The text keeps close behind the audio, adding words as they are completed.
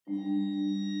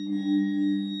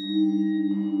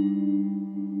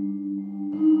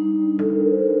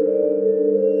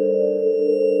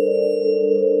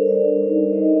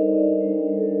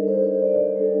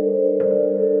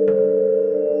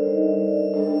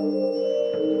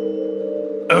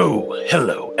Oh,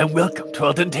 hello, and welcome to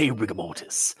Al Dente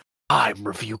Rigamortis. I'm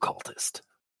Review Cultist.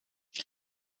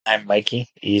 I'm Mikey.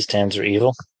 E stands for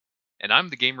evil. And I'm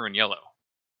the gamer in yellow.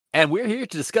 And we're here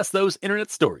to discuss those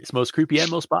internet stories, most creepy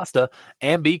and most pasta,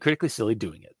 and be critically silly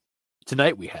doing it.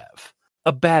 Tonight we have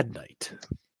A Bad Night,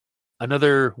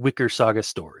 another Wicker Saga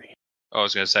story. Oh, I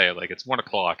was going to say, it's 1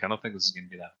 o'clock. I don't think this is going to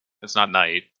be that. It's not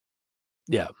night.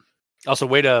 Yeah. Also,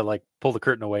 way to pull the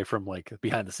curtain away from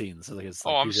behind the scenes.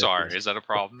 I'm sorry. Is that a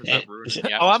problem? Is that ruining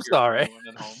the Oh, I'm sorry.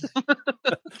 at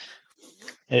home?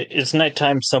 It's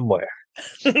nighttime somewhere.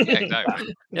 Yeah,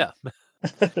 exactly. Yeah.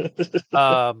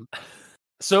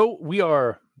 So we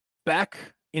are back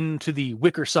into the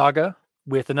Wicker Saga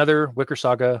with another Wicker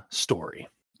Saga story.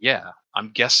 Yeah, I'm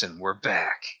guessing we're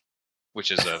back, which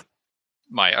is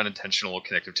my unintentional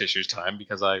connective tissues time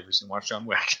because I recently watched John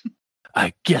Wick.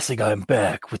 I'm guessing I'm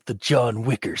back with the John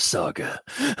Wicker Saga.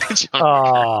 That's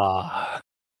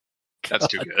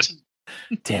too good.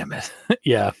 Damn it.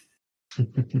 Yeah.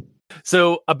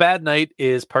 So, A Bad Night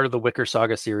is part of the Wicker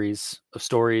Saga series of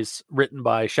stories written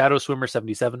by Shadow Swimmer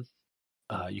 77.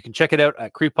 You can check it out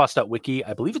at creepos.wiki.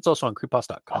 I believe it's also on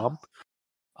creepos.com.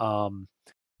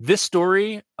 This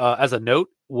story, as a note,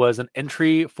 was an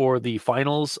entry for the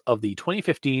finals of the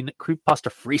 2015 Creepypasta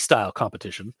Freestyle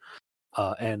competition.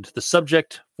 And the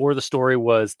subject for the story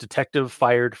was Detective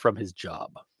Fired from His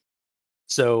Job.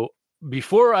 So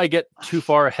before I get too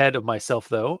far ahead of myself,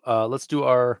 though, let's do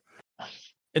our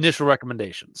initial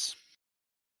recommendations.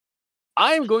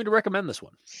 I am going to recommend this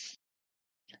one.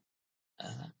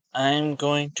 I'm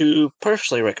going to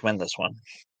partially recommend this one.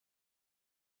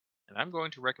 And I'm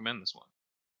going to recommend this one.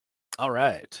 All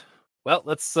right. Well,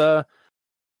 let's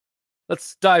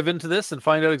dive into this and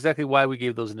find out exactly why we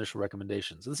gave those initial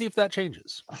recommendations and see if that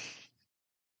changes.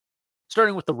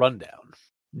 Starting with the rundown,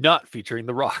 not featuring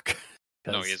The Rock.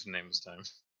 No, he has a name this time.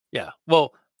 Yeah.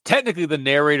 Well, technically the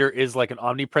narrator is an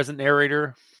omnipresent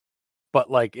narrator, but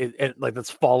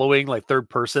that's following third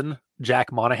person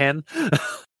Jack Monahan.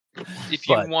 If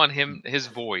you want his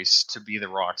voice to be The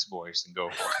Rock's voice, then go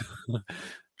for it.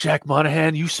 Jack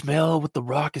Monahan, you smell what The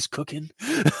Rock is cooking?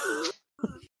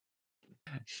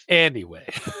 Anyway.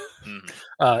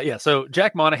 Mm-hmm. So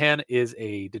Jack Monahan is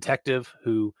a detective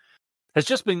who has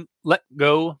just been let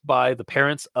go by the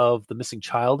parents of the missing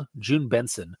child, June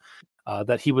Benson,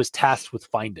 that he was tasked with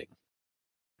finding.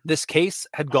 This case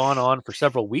had gone on for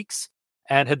several weeks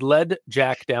and had led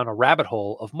Jack down a rabbit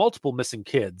hole of multiple missing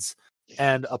kids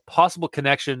and a possible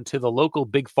connection to the local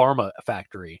big pharma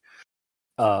factory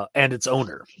and its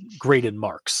owner, Graydon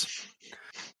Marks.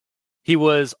 He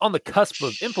was on the cusp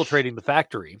of infiltrating the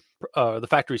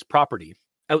factory's property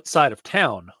outside of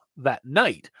town that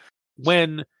night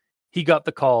when he got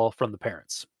the call from the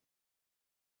parents.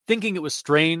 Thinking it was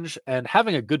strange and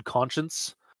having a good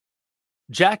conscience,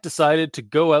 Jack decided to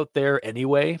go out there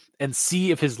anyway and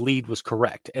see if his lead was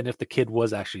correct and if the kid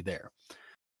was actually there.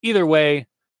 Either way,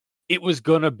 it was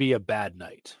going to be a bad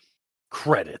night.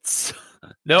 Credits.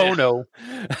 No.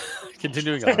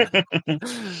 Continuing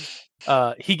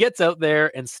on. He gets out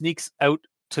there and sneaks out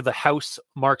to the house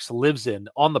Marks lives in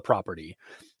on the property,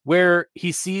 where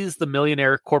he sees the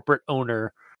millionaire corporate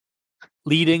owner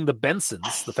leading the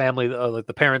Bensons, the family,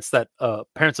 the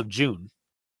parents of June,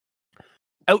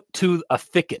 out to a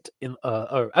thicket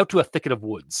of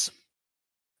woods.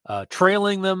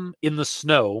 Trailing them in the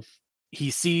snow, he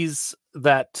sees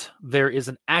that there is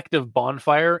an active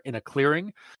bonfire in a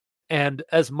clearing, and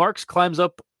as Marks climbs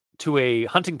up to a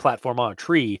hunting platform on a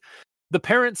tree, the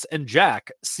parents and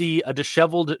Jack see a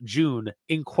disheveled June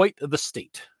in quite the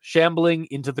state, shambling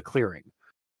into the clearing.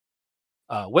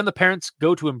 When the parents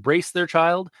go to embrace their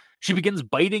child, she begins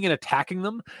biting and attacking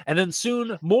them, and then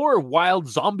soon more wild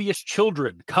zombie-ish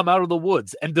children come out of the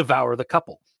woods and devour the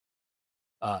couple.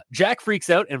 Jack freaks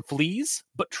out and flees,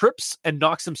 but trips and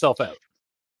knocks himself out.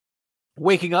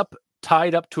 Waking up,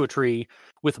 tied up to a tree,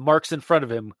 with Marks in front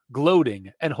of him,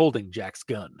 gloating and holding Jack's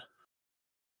gun.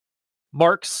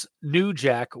 Marks knew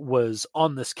Jack was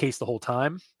on this case the whole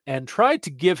time and tried to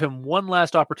give him one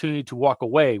last opportunity to walk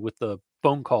away with the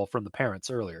phone call from the parents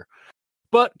earlier.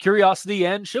 But curiosity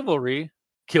and chivalry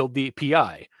killed the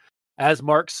PI, as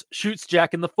Marks shoots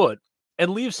Jack in the foot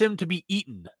and leaves him to be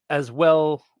eaten as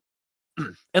well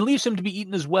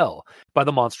by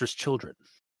the monstrous children.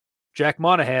 Jack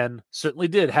Monahan certainly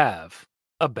did have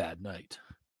a bad night.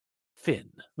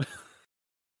 Finn.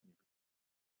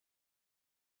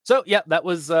 So yeah, that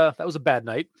was a bad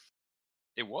night.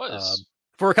 It was.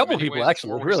 For a couple In of many people, ways, the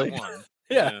actually, four really. was the one.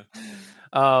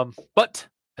 Yeah. But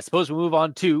I suppose we move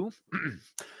on to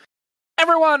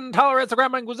everyone tolerates the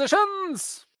Grand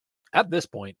Inquisitions. At this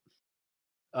point,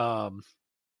 I've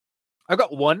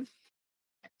got one,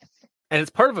 and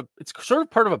it's sort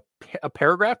of part of a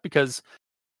paragraph because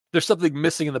there's something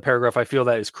missing in the paragraph. I feel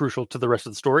that is crucial to the rest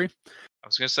of the story. I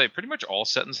was going to say, pretty much all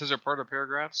sentences are part of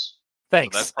paragraphs.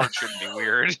 Thanks. So that part shouldn't be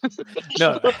weird.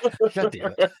 No, God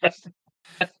damn it.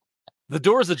 The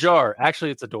door's ajar.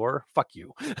 Actually, it's a door. Fuck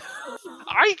you.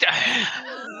 I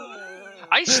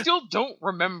still don't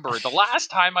remember the last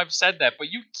time I've said that,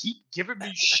 but you keep giving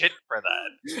me shit for that.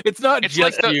 It's not It's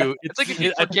just like you. It's like if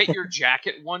you forget your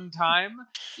jacket one time,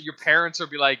 your parents will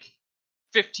be like,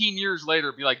 15 years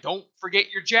later, be like, don't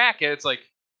forget your jacket. It's like,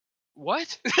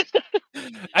 what?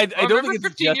 I don't think it's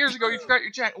 15 years ago you forgot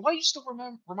your jacket. Why are you still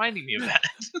reminding me of that?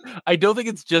 I don't think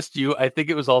it's just you. I think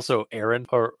it was also Aaron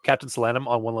or Captain Solanum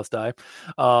on One Less Die.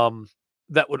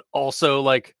 That would also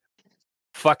like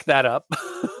fuck that up.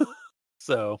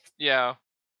 So yeah.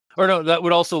 Or no, that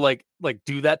would also like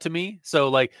do that to me. So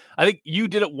like I think you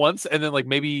did it once, and then like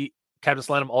maybe Captain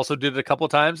Solanum also did it a couple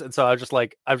of times, and so I've just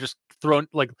thrown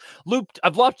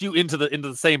I've lopped you into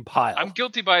the same pile. I'm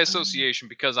guilty by association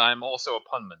because I'm also a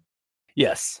punman.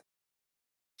 Yes.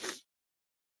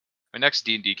 My next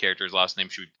D&D character's last name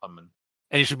should be Punman.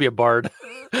 And he should be a bard.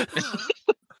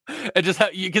 And just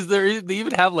because they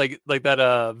even have like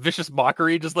that vicious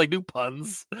mockery, just like do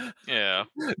puns. Yeah.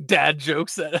 Dad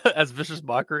jokes as vicious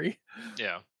mockery.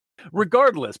 Yeah.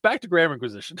 Regardless, back to Grand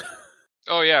Inquisition.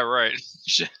 Oh yeah, right.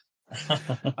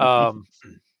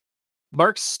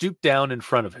 Mark stooped down in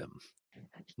front of him.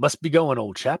 Must be going,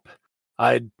 old chap.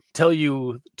 I'd tell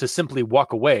you to simply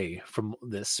walk away from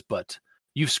this, but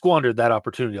you've squandered that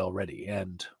opportunity already,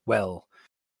 and, well,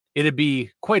 it'd be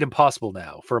quite impossible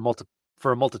now for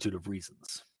a multitude of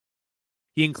reasons.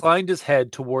 He inclined his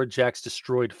head toward Jack's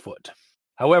destroyed foot.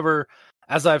 However,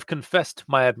 as I've confessed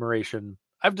my admiration,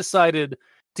 I've decided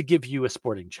to give you a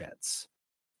sporting chance.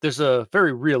 There's a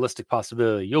very realistic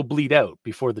possibility you'll bleed out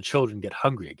before the children get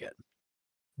hungry again.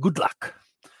 Good luck.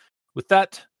 With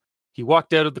that, he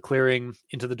walked out of the clearing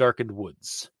into the darkened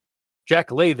woods. Jack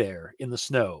lay there in the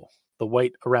snow, the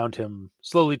white around him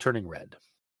slowly turning red.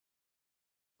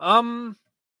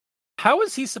 How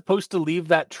is he supposed to leave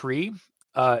that tree?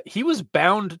 He was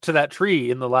bound to that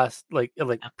tree in the last, like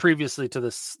previously to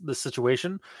this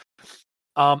situation.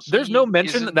 There's no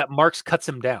mention that Marks cuts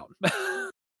him down.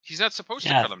 He's not supposed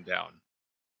to cut him down.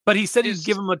 But he said he'd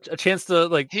give him a chance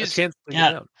to get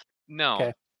down. No.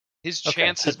 Okay. His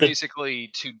chance is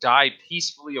basically to die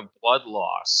peacefully of blood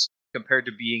loss compared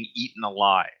to being eaten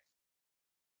alive.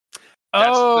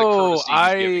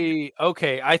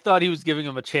 Okay. I thought he was giving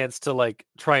him a chance to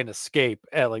try and escape.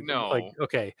 No.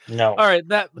 Okay. No. All right.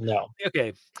 No.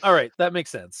 Okay. All right. That makes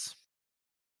sense.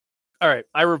 All right.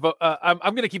 I revoke.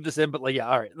 I'm gonna keep this in, but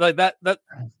all right. Like that.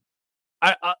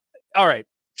 All right.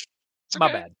 It's My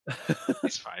okay. bad.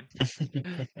 It's fine.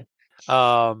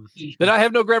 Then I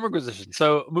have no grammar inquisition.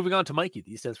 So moving on to Mikey.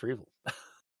 D stands for evil.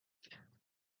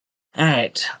 All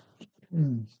right.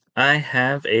 I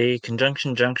have a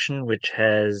conjunction junction which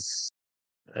has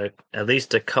at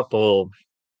least a couple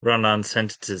run-on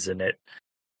sentences in it,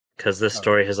 because this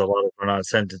story has a lot of run-on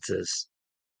sentences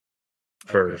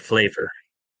for flavor.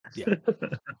 Yeah.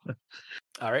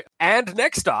 All right. And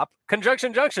next stop,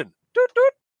 conjunction junction. Doot,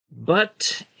 doot.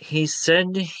 But he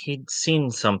said he'd seen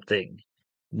something,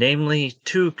 namely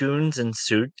 2 goons in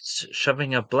suits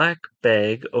shoving a black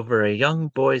bag over a young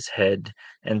boy's head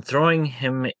and throwing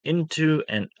him into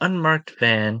an unmarked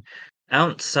van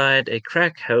outside a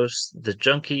crack house the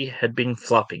junkie had been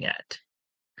flopping at.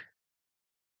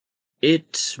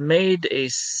 It made a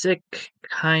sick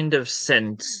kind of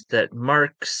sense that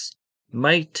Marks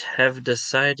might have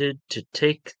decided to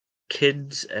take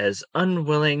kids as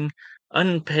unwilling,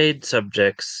 unpaid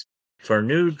subjects for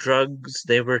new drugs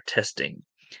they were testing,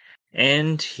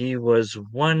 and he was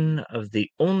one of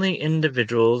the only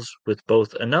individuals with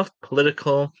both enough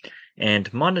political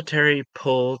and monetary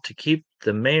pull to keep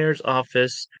the mayor's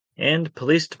office and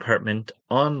police department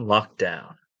on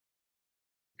lockdown.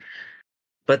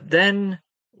 But then,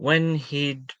 when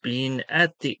he'd been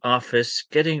at the office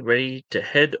getting ready to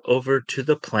head over to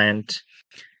the plant,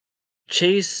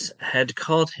 Chase had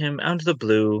called him out of the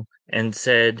blue and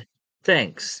said,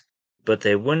 "Thanks, but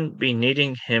they wouldn't be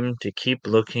needing him to keep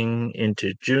looking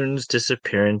into June's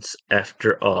disappearance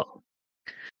after all."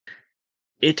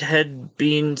 It had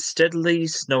been steadily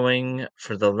snowing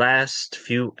for the last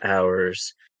few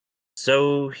hours,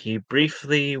 so he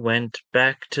briefly went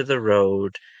back to the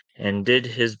road and did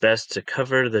his best to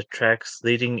cover the tracks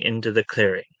leading into the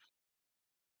clearing.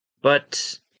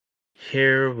 But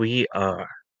here we are.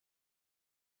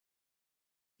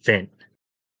 Finn.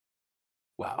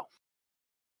 Wow.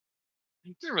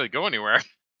 He didn't really go anywhere.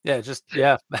 Yeah,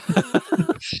 yeah.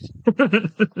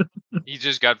 He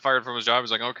just got fired from his job.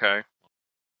 He's like, okay,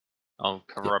 I'll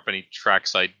cover up any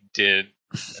tracks I did,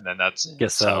 and then that's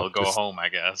Guess so I'll go just- home, I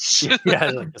guess.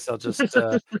 Yeah, I guess I'll just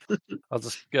because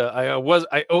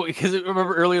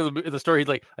remember earlier in the story,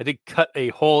 I did cut a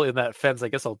hole in that fence. I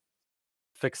guess I'll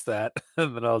fix that,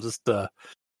 and then I'll just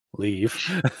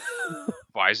leave.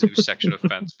 Buys a new section of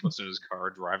fence, puts it in his car,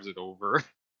 drives it over,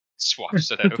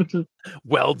 swaps it out.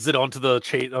 Welds it onto the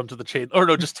chain, or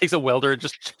no, just takes a welder and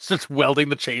just starts welding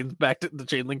the chain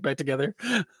link back together.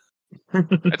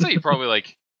 I'd say you probably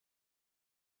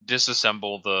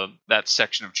disassemble that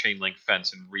section of chain link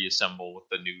fence and reassemble with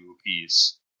the new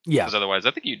piece. Yeah, because otherwise,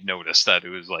 I think you'd notice that it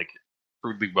was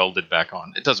crudely welded back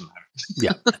on. It doesn't matter.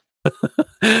 Yeah.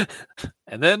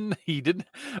 And then he didn't.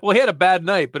 Well, he had a bad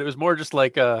night, but it was more just I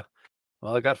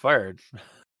got fired.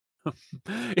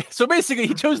 So basically,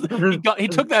 he took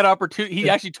that opportunity. He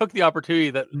actually took the opportunity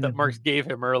that Marx gave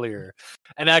him earlier,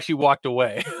 and actually walked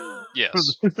away.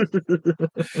 Yes.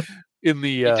 He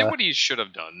did what he should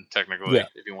have done, technically,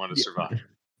 if he wanted to survive.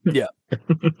 Yeah.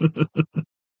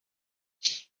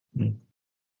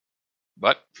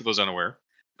 But for those unaware,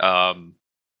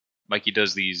 Mikey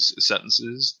does these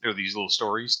sentences or these little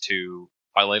stories to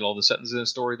highlight all the sentences in a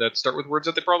story that start with words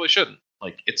that they probably shouldn't,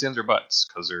 like its, ins, or buts,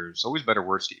 because there's always better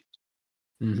words to use.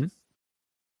 Mm-hmm.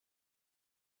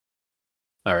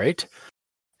 All right.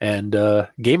 And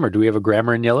Gamer, do we have a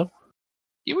grammar in yellow?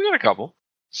 Yeah, we got a couple.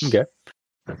 Okay.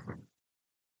 Let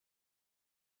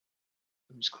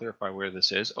me just clarify where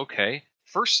this is. Okay.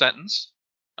 First sentence.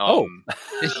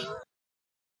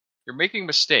 You're making a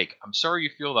mistake. I'm sorry you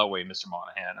feel that way, Mr.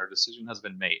 Monahan. Our decision has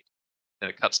been made. Then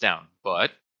it cuts down,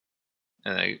 but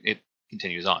it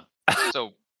continues on.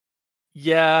 So,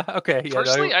 yeah, okay. Yeah,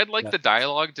 personally, I'd like the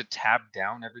dialogue to tab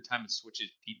down every time it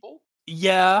switches people.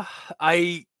 Yeah,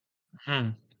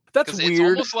 that's weird. It's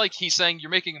almost like he's saying you're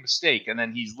making a mistake, and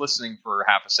then he's listening for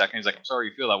half a second. He's like, "I'm sorry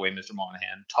you feel that way, Mr.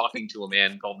 Monahan," talking to a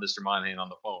man called Mr. Monahan on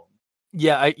the phone.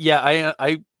 Yeah,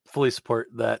 I fully support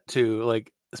that too.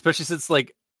 Especially since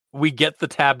we get the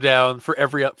tab down for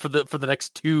for the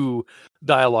next two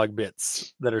dialogue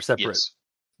bits that are separate.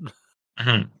 Yes.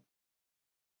 Mm-hmm.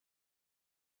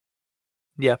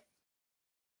 Yeah.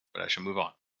 But I should move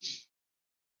on.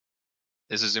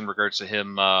 This is in regards to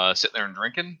him sitting there and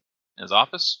drinking in his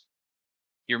office.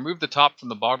 He removed the top from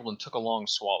the bottle and took a long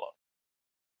swallow.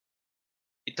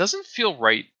 It doesn't feel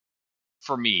right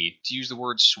for me to use the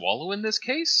word swallow in this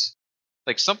case.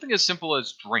 Something as simple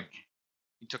as drink.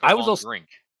 He took a long drink.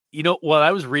 You know, while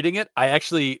I was reading it, I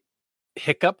actually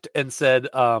hiccuped and said,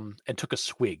 and took a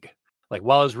swig.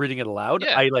 While I was reading it aloud,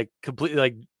 I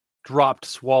completely dropped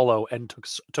swallow and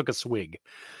took a swig.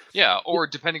 Yeah, or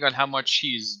depending on how much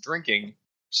he's drinking,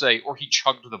 say, or he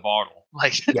chugged the bottle.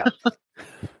 Yeah.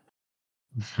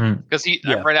 Because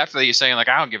right after that, he's saying, I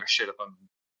don't give a shit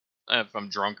if I'm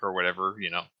drunk or whatever,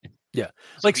 Yeah.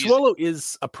 So swallow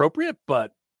is appropriate,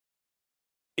 but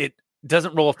it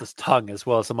doesn't roll off the tongue as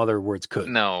well as some other words could.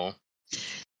 No.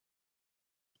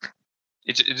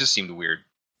 It just seemed weird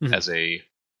as a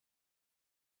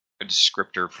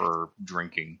descriptor for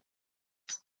drinking.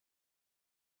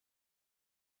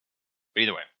 But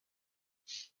either way.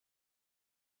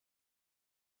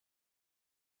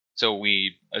 So I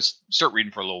start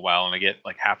reading for a little while, and I get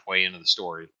halfway into the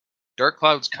story. Dark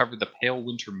clouds covered the pale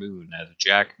winter moon as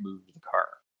Jack moved the car.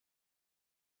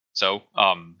 So,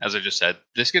 as I just said,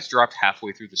 this gets dropped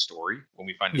halfway through the story when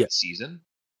we find out the season.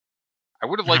 I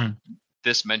would have liked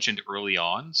this mentioned early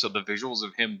on, so the visuals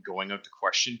of him going out to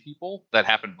question people that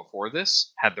happened before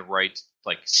this had the right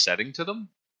setting to them.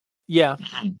 Yeah,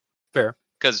 fair.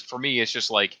 Because for me, it's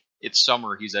just it's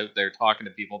summer, he's out there talking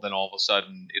to people, then all of a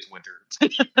sudden it's winter.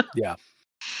 Yeah.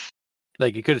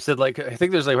 You could have said I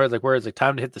think there's where it's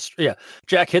time to hit the yeah.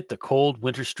 Jack hit the cold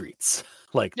winter streets.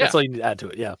 That's all you need to add to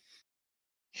it. Yeah.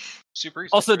 Super easy.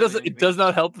 Also, it does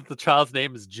not help that the child's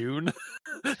name is June.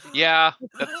 Yeah,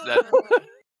 that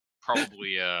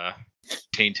probably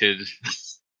tainted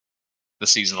the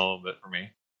season a little bit for me.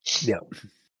 Yeah.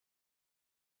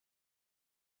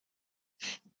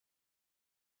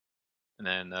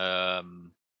 And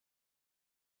then,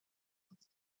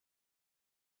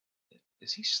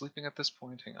 is he sleeping at this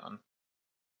point? Hang on.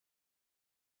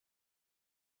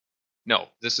 No,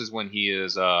 this is when he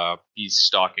is he's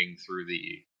stalking through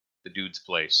the dude's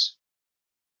place.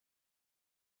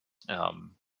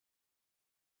 In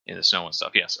the snow and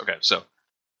stuff. Yes. Okay. So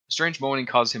A strange moaning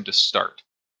caused him to start,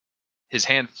 his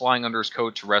hand flying under his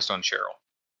coat to rest on Cheryl.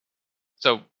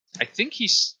 So I think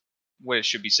what it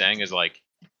should be saying is like,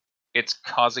 it's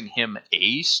causing him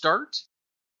a start,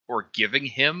 or giving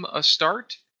him a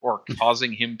start, or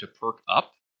causing him to perk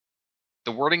up.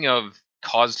 The wording of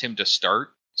caused him to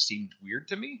start seemed weird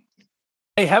to me.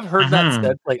 I have heard that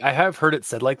said. Like I have heard it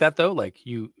said like that though. Like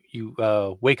you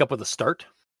wake up with a start.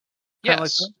 Yes. Like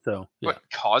that. So yeah. But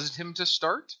caused him to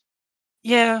start?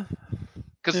 Yeah.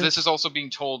 Because this is also being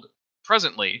told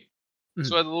presently. Mm-hmm.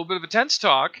 So a little bit of a tense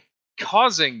talk,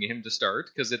 causing him to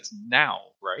start, because it's now,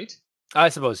 right? I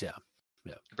suppose, yeah.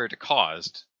 Compared to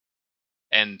caused.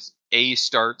 And a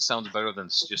start sounds better than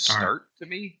just start to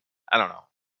me. I don't know.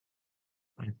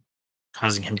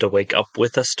 Causing him to wake up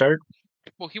with a start?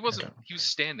 Well, he wasn't. He was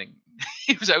standing.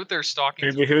 He was out there stalking.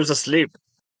 Maybe he was asleep.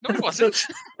 No, he wasn't.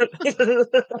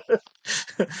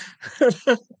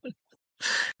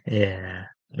 Yeah,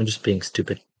 I'm just being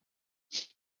stupid.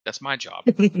 That's my job.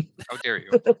 How dare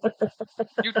you?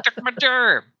 You took my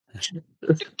germ.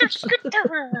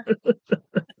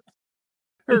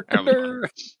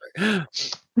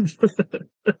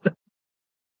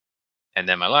 And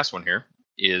then my last one here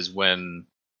is when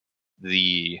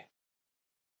the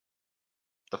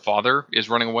father is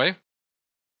running away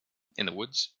in the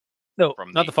woods. No,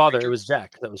 not the father. Creature. It was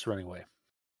Jack that was running away.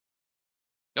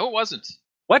 No, it wasn't.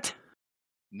 What?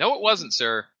 No, it wasn't,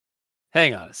 sir.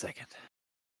 Hang on a second.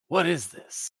 What is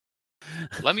this?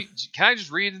 Can I just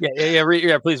read?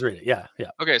 Yeah. Please read it. Yeah.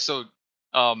 Okay, so,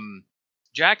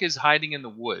 Jack is hiding in the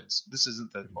woods. This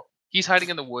isn't the. He's hiding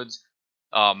in the woods,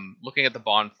 looking at the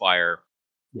bonfire.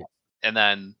 Yeah. And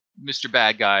then Mr.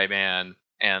 Bad Guy Man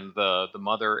and the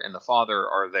mother and the father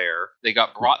are there. They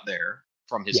got brought there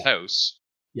from his house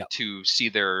to see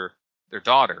their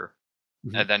daughter.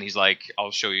 Mm-hmm. And then he's like,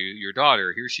 I'll show you your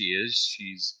daughter. Here she is.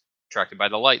 She's attracted by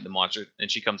the light, the monster.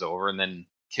 And she comes over and then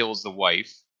kills the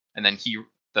wife. And then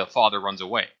the father runs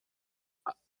away.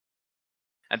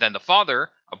 And then the father,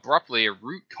 abruptly, a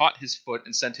root caught his foot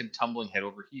and sent him tumbling head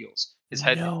over heels. His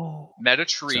head met a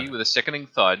tree with a sickening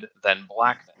thud, then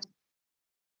blackness.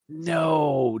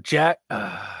 No, Jack.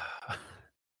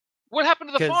 What happened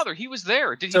to the father? He was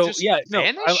there. Did he just vanish? No,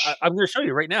 I'm going to show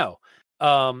you right now.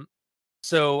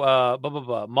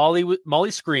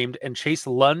 Molly screamed, and Chase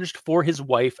lunged for his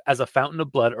wife as a fountain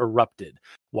of blood erupted,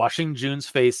 washing June's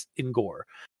face in gore.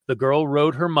 The girl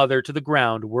rode her mother to the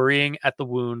ground, worrying at the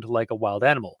wound like a wild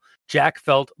animal. Jack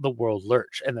felt the world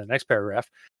lurch. And the next paragraph,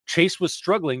 Chase was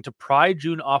struggling to pry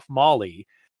June off Molly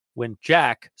when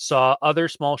Jack saw other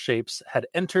small shapes had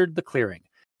entered the clearing.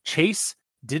 Chase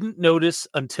didn't notice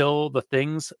until the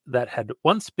things that had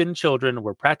once been children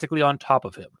were practically on top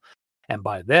of him. And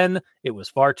by then, it was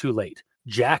far too late.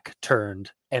 Jack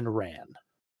turned and ran.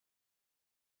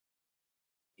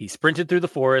 He sprinted through the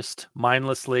forest,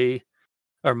 mindless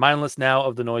now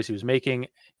of the noise he was making.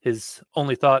 His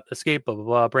only thought, escape, blah, blah,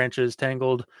 blah, branches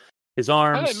tangled his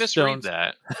arms. How did I misread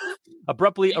that?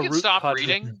 Abruptly, you a root stop caught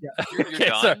reading. Yeah. You're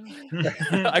done.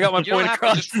 I got my point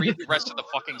across. Just read the rest of the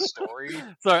fucking story.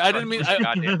 Sorry, I didn't mean.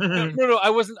 No, I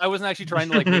wasn't actually trying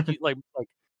to make you like.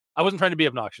 I wasn't trying to be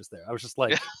obnoxious there. I was just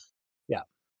like, yeah.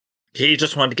 He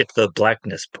just wanted to get to the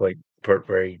blackness point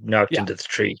where he knocked into the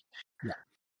tree. Yeah.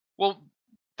 Well,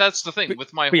 that's the thing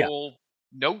with my whole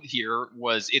note here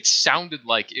was it sounded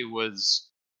like it was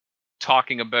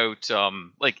talking about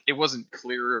like it wasn't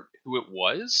clear who it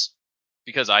was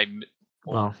because I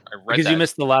read because you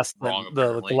missed the last wrong,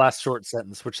 the last short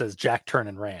sentence which says Jack turned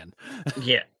and ran.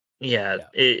 Yeah.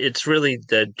 It's really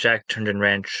that Jack turned and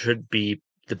ran should be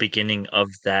the beginning of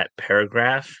that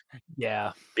paragraph.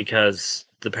 Yeah, because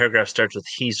the paragraph starts with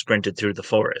he sprinted through the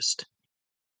forest.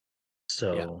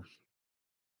 So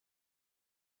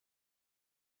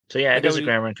it is a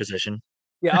grammar inquisition.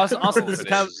 Yeah, also this is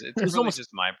kind of it's really almost just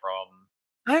my problem.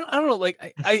 I don't know,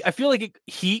 like I feel like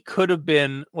he could have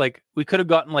been like we could have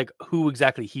gotten like who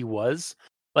exactly he was,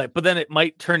 like, but then it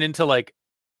might turn into like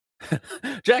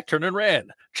Jack turned and ran.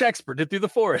 Jack sprinted through the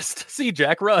forest. See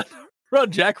Jack run,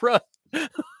 Jack run.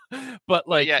 But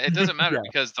like, it doesn't matter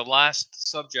because the last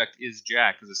subject is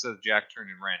Jack, because it says Jack turned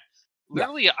and ran.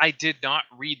 Literally, I did not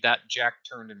read that Jack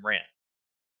turned and ran.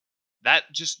 That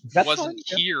just wasn't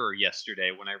here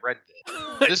yesterday when I read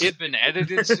it. This has been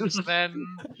edited since then.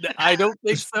 I don't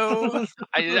think so.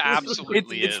 It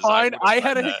absolutely it's fine. I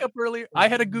had a hiccup earlier. I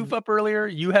had a goof up earlier.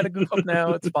 You had a goof up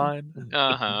now. It's fine.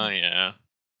 Yeah.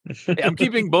 Hey, I'm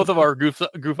keeping both of our goof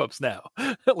ups now.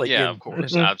 Of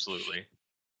course, absolutely.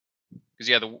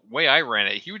 Because the way I ran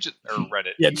it, he would just read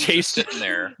it. Yeah, he Chase was just sitting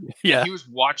there. Yeah, he was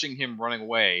watching him running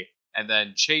away, and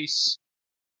then Chase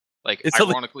Like, It's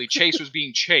ironically, Chase was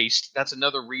being chased. That's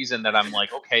another reason that I'm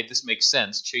like, okay, this makes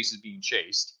sense. Chase is being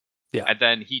chased. Yeah. And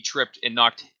then he tripped and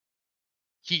got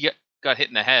hit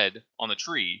in the head on the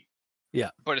tree.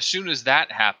 Yeah. But as soon as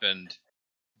that happened,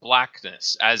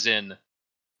 blackness, as in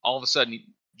all of a sudden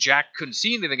Jack couldn't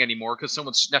see anything anymore because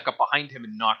someone snuck up behind him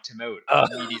and knocked him out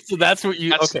immediately. So that's what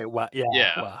you. That's- Okay. Wow. Yeah.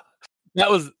 yeah.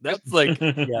 Wow. That's like.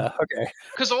 Yeah. Okay.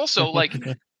 Because also, like,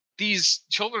 these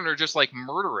children are just like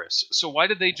murderous. So why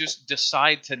did they just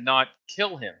decide to not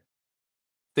kill him?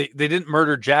 They didn't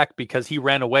murder Jack because he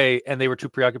ran away and they were too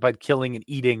preoccupied killing and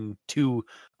eating 2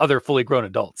 other fully grown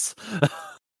adults.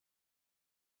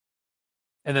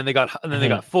 And then they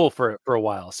got full for a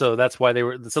while. So that's why they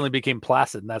suddenly became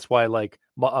placid, and that's why like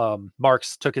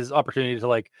Marks took his opportunity to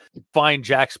like find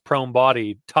Jack's prone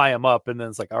body, tie him up, and then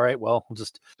it's like, all right, well, we'll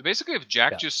just. So basically, if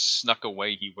Jack just snuck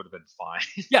away, he would have been fine.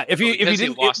 Yeah, if he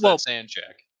didn't lost that sand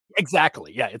check.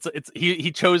 Exactly. Yeah,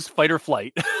 he chose fight or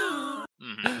flight,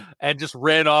 and just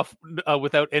ran off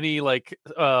without any like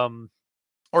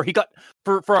or he got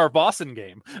for our Boston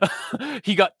game,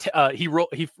 he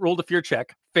rolled a fear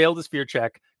check, failed his fear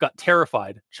check, got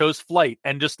terrified, chose flight,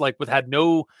 and just like had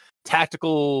no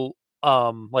tactical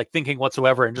like thinking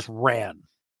whatsoever, and just ran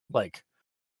like,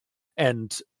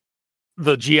 and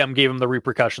the GM gave him the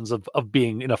repercussions of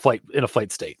being in a flight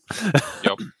state.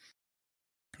 Yep.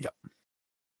 Yep.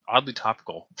 Oddly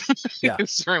topical. Yeah.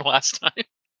 Considering last time.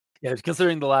 Yeah,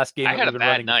 considering the last game I had a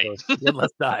bad night.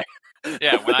 Let's die.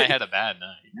 Yeah, when I had a bad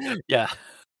night. Yeah.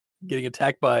 Getting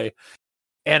attacked by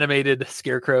animated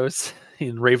scarecrows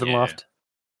in Ravenloft.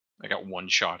 Yeah. I got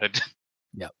one-shotted.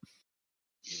 Yep.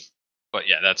 But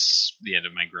yeah, that's the end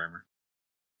of my grammar.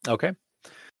 Okay.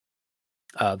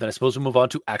 Then I suppose we'll move on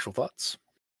to actual thoughts.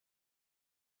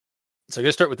 So I'm going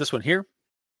to start with this one here.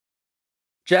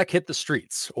 Jack hit the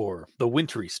streets, or the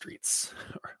wintry streets,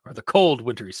 or the cold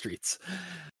wintry streets.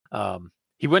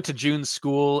 He went to June's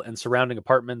school and surrounding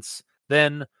apartments.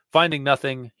 Then, finding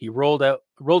nothing, he rolled up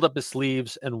his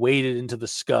sleeves and waded into the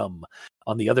scum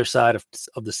on the other side of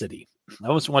the city. I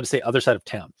almost wanted to say other side of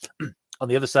town. On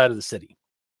the other side of the city.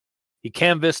 He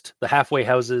canvassed the halfway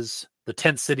houses, the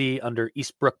tent city under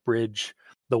Eastbrook Bridge,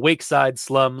 the Wakeside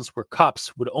slums where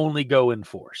cops would only go in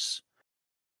force.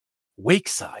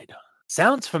 Wakeside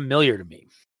sounds familiar to me.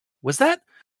 Was there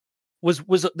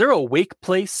a Wake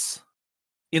place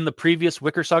in the previous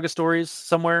Wicker Saga stories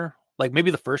somewhere? Like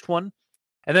maybe the first one?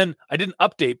 And then I didn't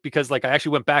update because like I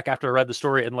actually went back after I read the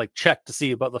story and like checked to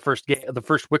see about the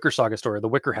first Wicker Saga story, the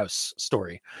Wicker House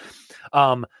story.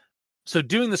 So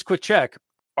doing this quick check,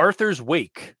 Arthur's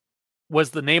Wake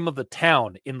was the name of the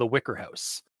town in the Wicker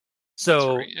House.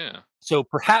 So right, yeah. So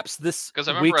perhaps this, because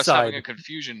I remember us having a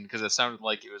confusion because it sounded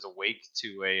like it was a wake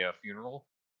to a funeral.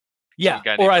 Yeah,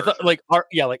 or I thought like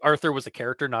Arthur was a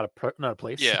character, not a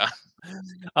place. Yeah.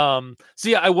 So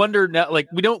yeah, I wonder now. Like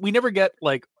we never get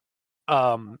like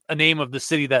a name of the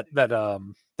city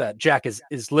that Jack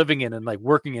is living in and like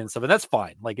working in and stuff, and that's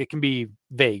fine. Like it can be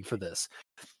vague for this,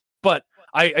 but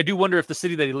I do wonder if the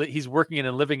city that he's working in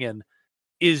and living in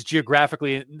is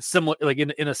geographically similar, like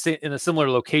in a similar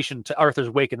location to Arthur's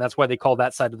Wake, and that's why they call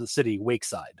that side of the city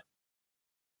Wakeside.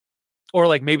 Or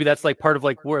like maybe that's like part of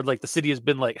like where like the city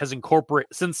has incorporated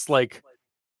since like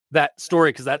that story,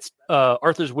 because that's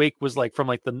Arthur's Wake was like from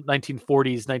like the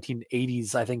 1940s,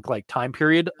 1980s, I think, like time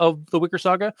period of the Wicker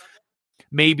Saga.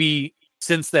 Maybe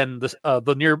since then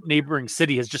the neighboring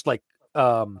city has just like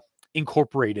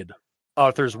incorporated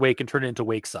Arthur's Wake and turned it into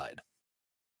Wakeside.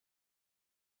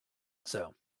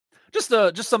 So just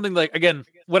something like, again,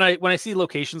 when I see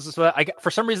locations and stuff, for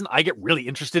some reason I get really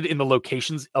interested in the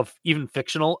locations of even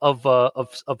fictional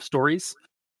of stories.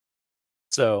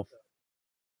 So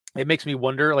it makes me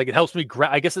wonder, like it helps me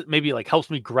I guess it maybe like helps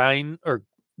me ground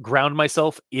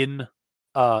myself in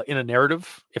a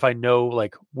narrative if I know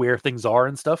like where things are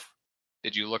and stuff.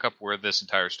 Did you look up where this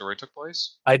entire story took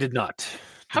place? I did not.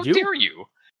 How dare you?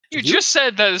 You just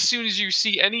said that as soon as you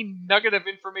see any nugget of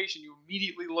information, you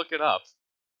immediately look it up.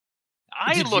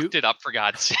 I looked it up, for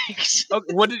God's sakes.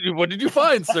 Okay, what did you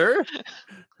find, sir?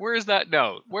 Where is that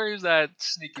note? Where is that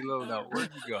sneaky little note? Where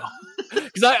did you go?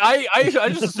 Because I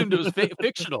just assumed it was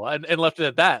fictional and left it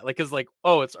at that. Like, cause like,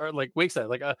 oh, it's like Wakeside.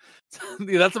 Like,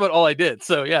 that's about all I did.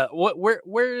 So yeah,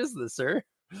 where is this, sir?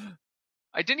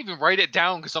 I didn't even write it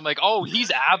down because I'm like, oh,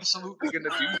 he's absolutely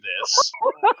gonna do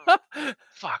this.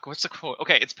 Fuck, what's the quote?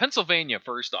 Okay, it's Pennsylvania.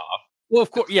 First off, well,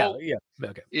 of course, yeah,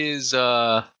 okay. Is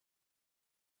damn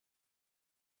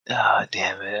it!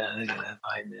 I got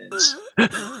 5 minutes.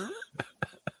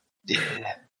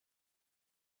 Yeah.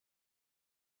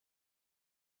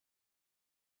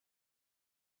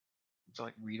 to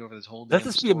like read over this whole Let damn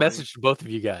this be story. a message to both of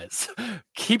you guys.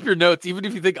 Keep your notes, even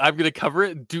if you think I'm going to cover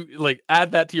it. Do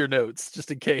add that to your notes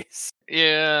just in case.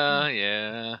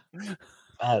 Yeah.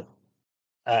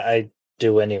 I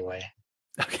do anyway.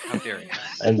 Okay. How dare you?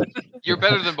 And You're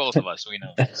better than both of us. We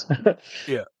know this.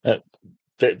 Yeah.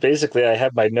 Basically, I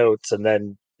have my notes, and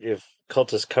then if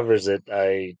Cultist covers it,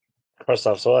 I cross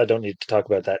off. So I don't need to talk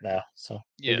about that now. So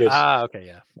we're good. Yes. Okay,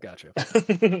 yeah, gotcha.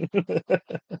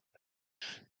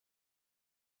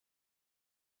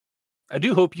 I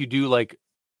do hope you do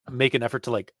make an effort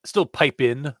to still pipe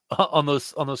in on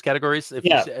those categories if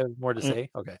you have more to say.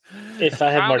 Okay. If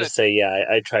I have more to it. say, yeah,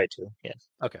 I try to. Yes.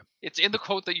 Okay. It's in the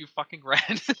quote that you fucking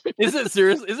read. Is it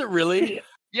serious? Is it really?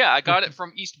 Yeah, I got it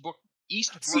from Eastbrook.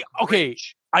 See, okay,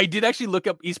 Bridge. I did actually look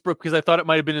up Eastbrook because I thought it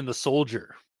might have been in The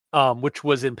Soldier, which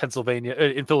was in Pennsylvania,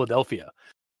 in Philadelphia.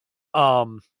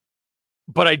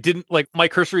 But I didn't my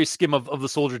cursory skim of The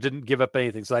Soldier didn't give up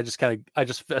anything, so I just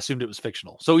assumed it was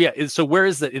fictional. So yeah, so where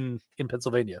is that in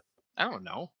Pennsylvania? I don't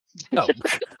know. Oh,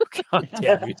 God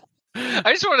damn it!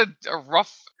 I just wanted a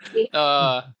rough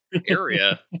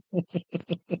area.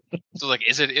 So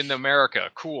is it in America?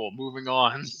 Cool. Moving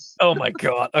on. Oh my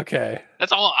God. Okay.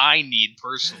 That's all I need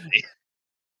personally.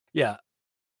 Yeah.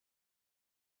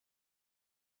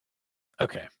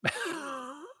 Okay.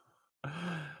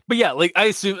 But yeah, I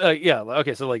assume. Yeah.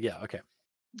 Okay. So yeah. Okay.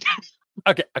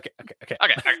 Okay.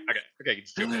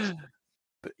 It's Joe Pesci.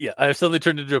 But yeah, I've suddenly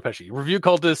turned into Joe Pesci. Review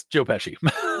Cultist Joe Pesci.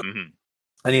 Mm-hmm.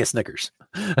 I need a Snickers.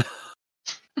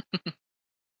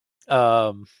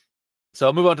 So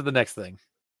I'll move on to the next thing.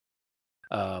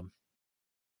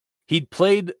 He'd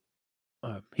planned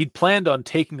on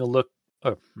taking a look.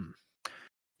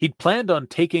 He'd planned on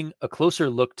taking a closer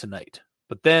look tonight,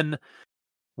 but then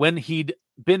when he'd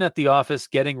been at the office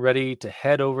getting ready to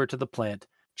head over to the plant,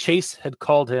 Chase had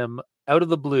called him out of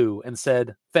the blue and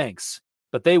said, "Thanks,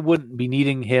 but they wouldn't be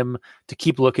needing him to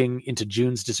keep looking into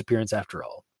June's disappearance after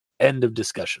all." End of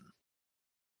discussion.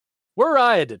 Were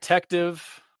I a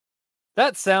detective?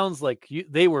 That sounds like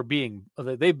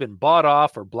they've been bought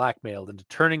off or blackmailed into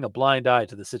turning a blind eye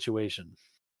to the situation.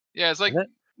 Yeah, it's we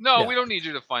don't need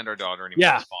you to find our daughter anymore.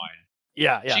 Yeah. It's fine.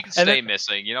 Yeah. She can stay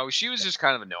missing. She was just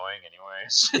kind of annoying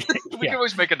anyways. We can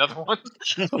always make another one.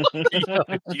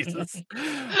 Jesus.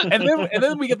 And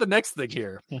then we get the next thing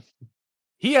here.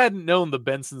 He hadn't known the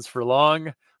Bensons for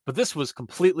long, but this was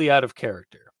completely out of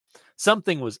character.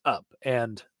 Something was up,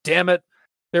 and damn it,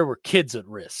 there were kids at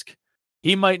risk.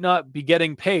 He might not be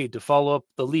getting paid to follow up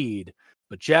the lead,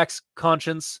 but Jack's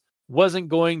conscience wasn't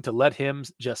going to let him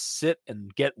just sit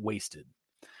and get wasted.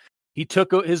 He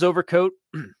took his overcoat.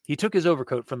 He took his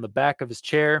overcoat from the back of his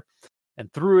chair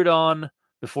and threw it on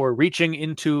before reaching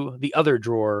into the other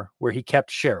drawer where he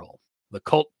kept Cheryl. The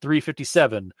Colt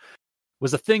 357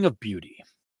 was a thing of beauty.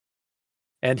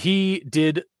 And he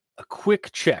did a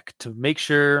quick check to make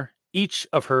sure each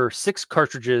of her 6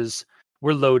 cartridges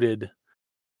were loaded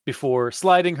before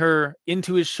sliding her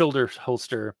into his shoulder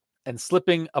holster and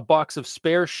slipping a box of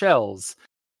spare shells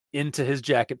into his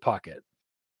jacket pocket.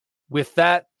 With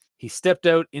that, he stepped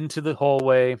out into the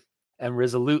hallway and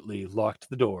resolutely locked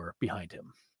the door behind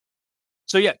him.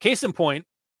 So yeah, case in point,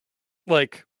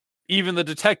 even the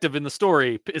detective in the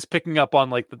story is picking up on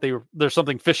that there's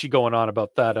something fishy going on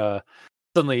about that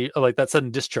that sudden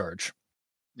discharge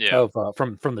of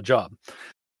from the job.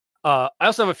 I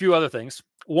also have a few other things.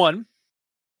 One,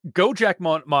 go Jack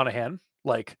Monahan.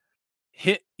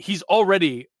 He's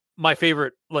already my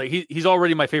favorite. He's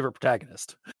already my favorite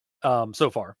protagonist so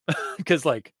far, because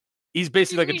he's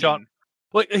basically a John.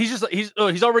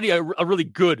 He's already a really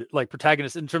good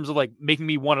protagonist in terms of making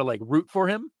me want to root for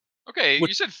him. Okay,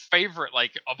 you said favorite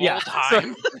of all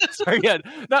time. Sorry, yeah,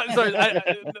 sorry. I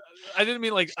didn't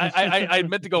mean I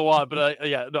meant to go on, but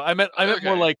I meant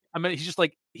more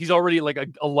he's already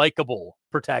a likable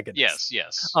protagonist.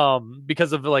 Yes.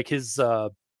 Because of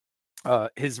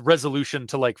his resolution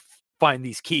to find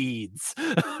these kids.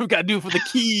 We gotta do it for the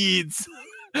kids.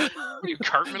 Are you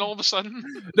Cartman all of a sudden?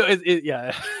 No,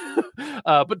 yeah.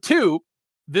 But 2,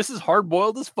 this is hard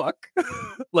boiled as fuck.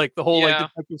 The whole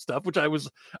detective stuff, which I was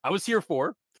here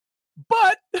for.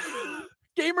 But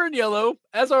Gamer in Yellow,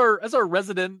 as our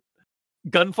resident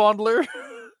gun fondler,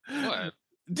 what?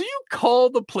 Do you call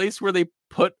the place where they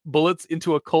put bullets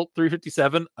into a Colt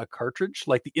 357 a cartridge?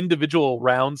 The individual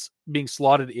rounds being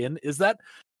slotted in?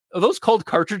 Are those called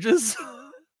cartridges?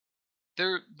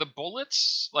 They're the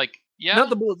bullets? Yeah. Not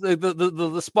the bullets,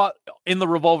 the spot in the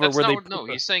revolver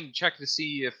he's saying check to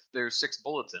see if there's 6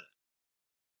 bullets in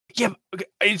it. Yeah, okay.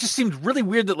 It just seemed really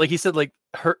weird that he said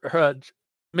her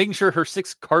making sure her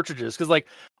 6 cartridges, because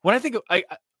when I think of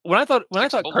when I thought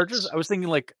bullets. cartridges, I was thinking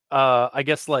like I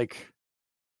guess like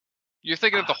You're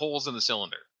thinking of the holes in the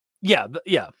cylinder. Yeah,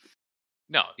 yeah.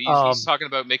 No, he's talking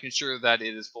about making sure that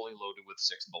it is fully loaded with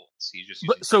 6 bullets. He's just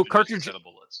using so cartridges cartridge instead of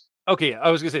bullets. Okay, I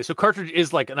was gonna say so. Cartridge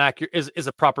is like an accurate is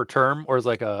a proper term, or is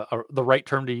like the right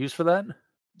term to use for that?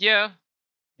 Yeah.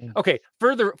 Okay.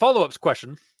 Further follow-ups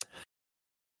question: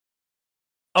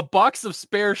 a box of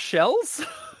spare shells?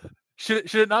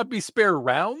 should it not be spare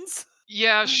rounds?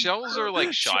 Yeah, shells are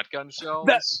like shotgun shells.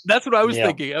 That's what I was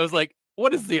thinking. I was like,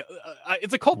 what is the?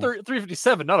 It's a Colt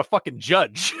 357, not a fucking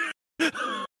Judge.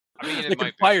 I mean, it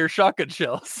might fire shotgun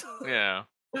shells. Yeah.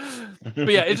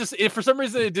 But yeah, for some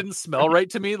reason it didn't smell right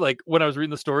to me. Like when I was reading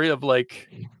the story of like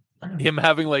him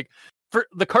having like for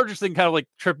the cartridge thing kind of like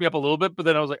tripped me up a little bit. But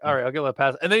then I was like, all right, I'll get that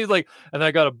pass. And then he's like, and then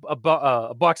I got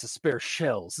a box of spare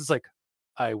shells. It's like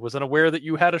I wasn't aware that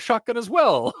you had a shotgun as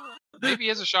well. Maybe he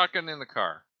has a shotgun in the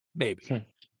car. Maybe.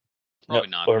 Probably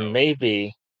not. Or though.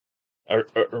 maybe, or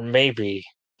maybe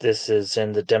this is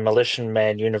in the Demolition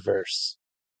Man universe.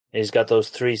 He's got those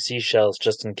 3 seashells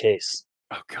just in case.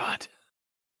 Oh God.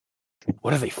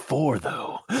 What are they for,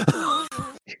 though?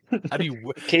 How do you?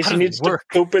 In case he needs to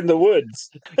poop in the woods.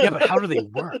 Yeah, but how do they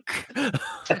work?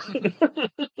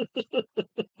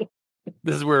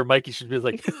 This is where Mikey should be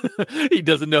like, he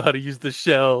doesn't know how to use the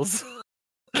shells.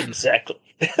 Exactly.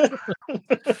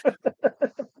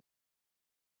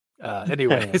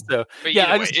 Anyway, so but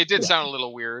yeah, it did sound a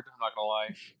little weird. I'm not gonna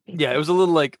lie. Yeah, it was a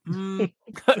little like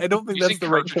I don't think that's the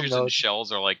right cartridges and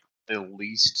shells are like the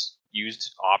least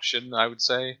used option, I would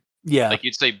say. Yeah, like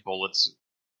you'd say bullets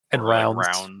and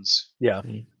rounds. Yeah,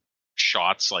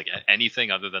 shots, like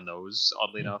anything other than those.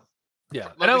 Oddly enough. Yeah,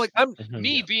 and I'm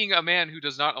being a man who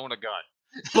does not own a gun,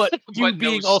 but you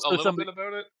being also something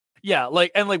about it. Yeah,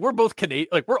 like and like we're both Canadian,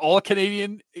 like we're all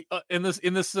Canadian in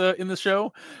this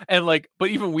show, and like, but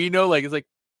even we know like it's like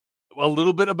a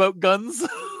little bit about guns.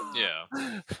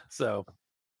 Yeah. So.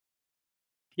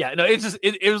 Yeah, no,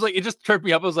 it was like it just tripped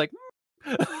me up. I was like,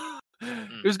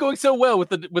 it was going so well with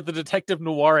the detective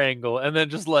noir angle, and then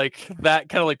just like that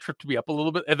kind of like tripped me up a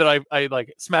little bit, and then I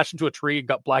like smashed into a tree and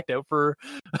got blacked out for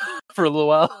for a little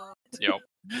while. Yep.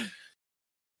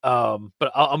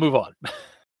 But I'll move on.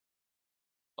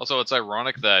 Also, it's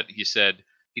ironic that he said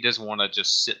he doesn't want to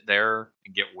just sit there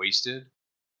and get wasted.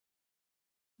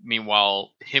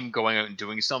 Meanwhile, him going out and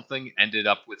doing something ended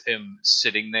up with him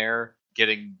sitting there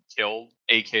getting killed,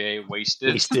 aka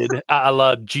wasted. Wasted, a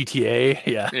la GTA.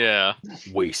 Yeah. Yeah.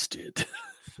 Wasted.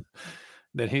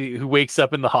 Then he wakes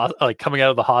up in the like coming out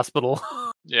of the hospital.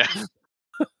 Yeah.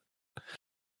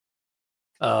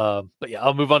 But yeah,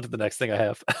 I'll move on to the next thing I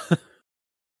have.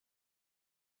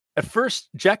 At first,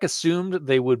 Jack assumed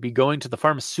they would be going to the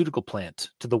pharmaceutical plant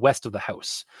to the west of the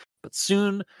house, but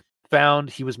soon found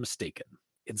he was mistaken.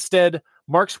 Instead,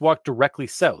 Marks walked directly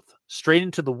south, straight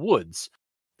into the woods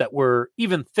that were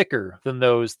even thicker than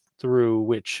those through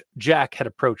which Jack had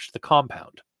approached the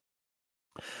compound.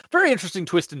 Very interesting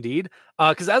twist indeed,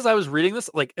 because as I was reading this,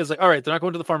 like it's like, all right, they're not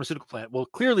going to the pharmaceutical plant. Well,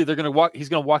 clearly they're going to walk. He's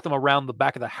going to walk them around the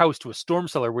back of the house to a storm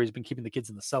cellar where he's been keeping the kids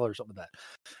in the cellar or something like that.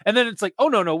 And then it's like, oh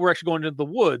no, we're actually going into the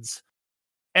woods,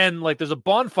 and like there's a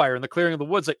bonfire in the clearing of the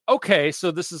woods. Like, okay,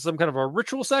 so this is some kind of a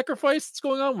ritual sacrifice that's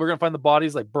going on. We're going to find the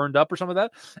bodies like burned up or something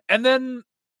like that. And then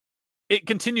it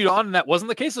continued on, and that wasn't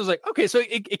the case. I was like, okay, so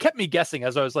it kept me guessing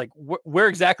as I was like, where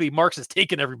exactly Marks has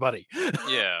taken everybody.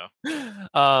 Yeah.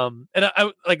 And I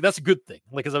like that's a good thing,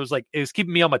 like because I was like, it was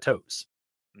keeping me on my toes.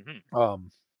 Mm-hmm.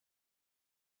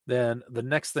 Then the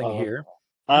next thing here,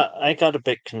 I got a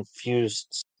bit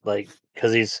confused, like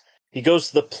because he goes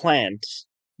to the plant,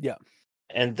 yeah,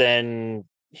 and then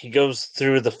he goes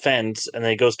through the fence, and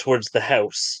then he goes towards the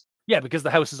house. Yeah, because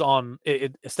the house is on.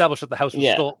 It established that the house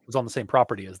was on the same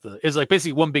property as is like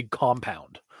basically one big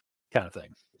compound, kind of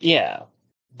thing. Yeah,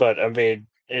 but I mean,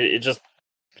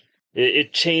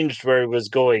 it changed where it was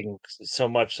going so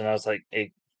much, and I was like,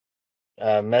 it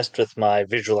messed with my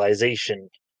visualization.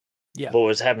 Yeah, what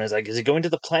was happening is like, is he going to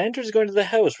the plant or is he going to the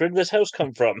house? Where did this house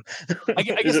come from? I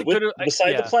guess it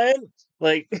beside the plant.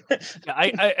 Like,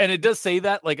 yeah, and it does say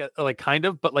that like kind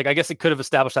of, but like I guess it could have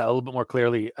established that a little bit more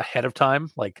clearly ahead of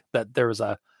time, like that there was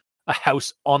a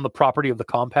house on the property of the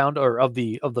compound or of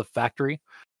the factory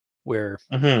where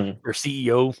their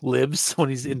CEO lives when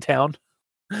he's in town.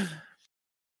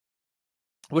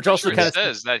 Which also kind of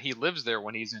says that he lives there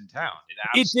when he's in town.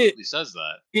 It absolutely says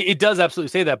that. It does absolutely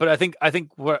say that, but I think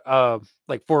what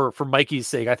like for Mikey's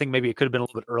sake, I think maybe it could have been a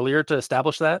little bit earlier to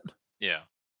establish that. Yeah.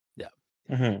 Yeah.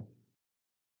 Mm-hmm.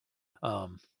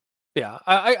 Yeah,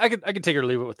 I could take it or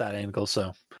leave it with that angle.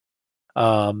 So,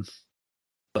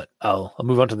 but I'll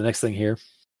move on to the next thing here.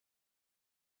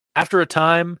 After a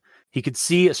time, he could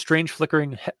see a strange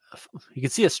flickering.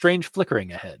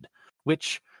 Ahead,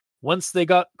 which, once they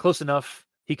got close enough,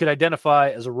 he could identify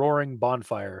as a roaring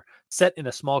bonfire set in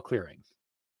a small clearing.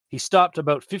 He stopped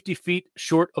about 50 feet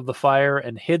short of the fire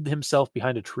and hid himself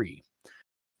behind a tree.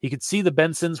 He could see the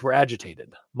Bensons were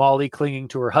agitated, Molly clinging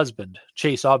to her husband,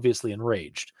 Chase obviously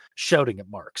enraged, shouting at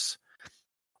Marks.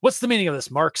 "What's the meaning of this,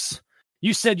 Marks?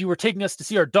 You said you were taking us to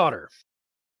see our daughter."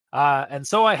 And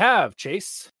so I have,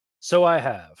 Chase. So I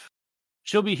have.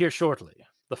 She'll be here shortly.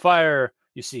 The fire,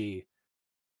 you see,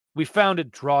 we found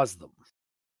it draws them.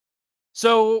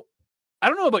 So, I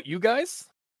don't know about you guys,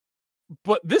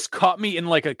 but this caught me in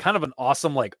like a kind of an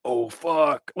awesome, like, oh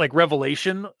fuck, like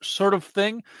revelation sort of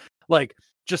thing. Like,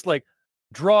 just like,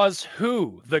 draws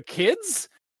who? The kids?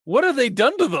 What have they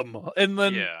done to them? And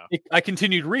then I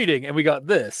continued reading and we got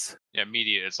this. Yeah,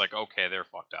 media, it's like, okay, they're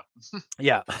fucked up.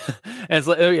 Yeah. And it's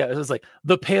like, oh yeah, it was like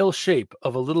the pale shape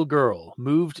of a little girl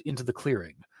moved into the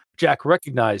clearing. Jack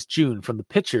recognized June from the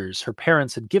pictures her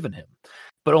parents had given him,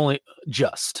 but only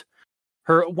just.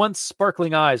 Her once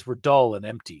sparkling eyes were dull and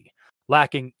empty,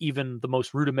 lacking even the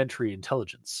most rudimentary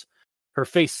intelligence. Her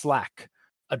face slack,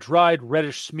 a dried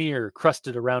reddish smear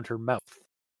crusted around her mouth.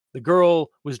 The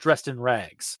girl was dressed in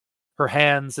rags, her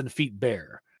hands and feet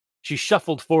bare. She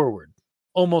shuffled forward,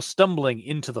 almost stumbling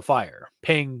into the fire,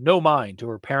 paying no mind to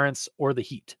her parents or the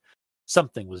heat.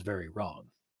 Something was very wrong.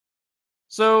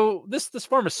 So this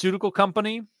pharmaceutical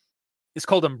company is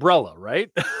called Umbrella,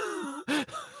 right? Of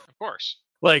course.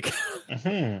 Like,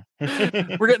 we're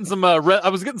getting some. I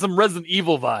was getting some Resident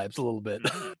Evil vibes a little bit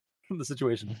from the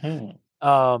situation.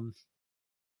 And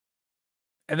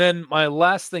then my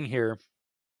last thing here.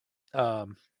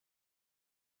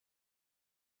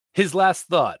 His last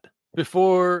thought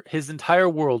before his entire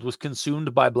world was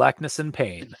consumed by blackness and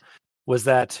pain was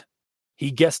that he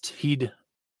guessed he'd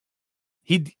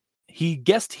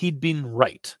been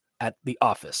right at the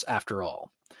office after all.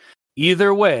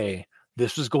 Either way,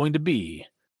 this was going to be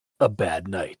a bad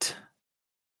night.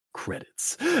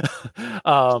 Credits.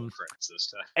 Credits this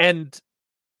time. And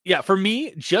yeah, for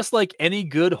me, just like any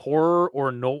good horror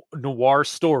or noir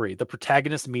story, the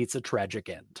protagonist meets a tragic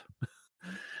end.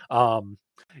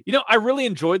 I really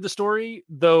enjoyed the story,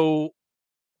 though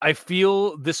I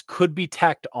feel this could be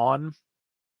tacked on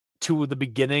to the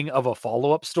beginning of a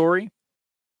follow-up story.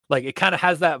 Like, it kind of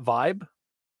has that vibe.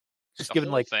 Just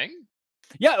given like thing?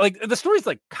 Yeah, like the story's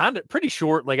like kind of pretty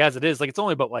short, like as it is. Like it's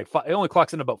only about like it only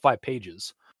clocks in about 5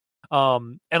 pages.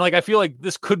 And like I feel like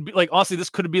this could be like honestly, this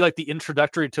could be like the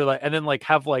introductory to like, and then like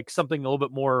have like something a little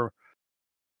bit more.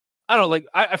 I don't know, like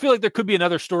I feel like there could be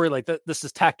another story like that. This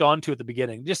is tacked on to at the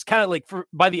beginning, just kind of like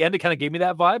by the end, it kind of gave me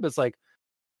that vibe. It's like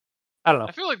I don't know.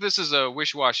 I feel like this is a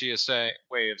wish-washy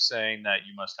way of saying that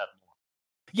you must have more.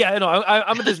 Yeah, I know.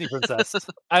 I'm a Disney princess.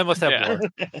 I must have more.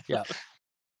 Yeah.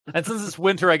 And since it's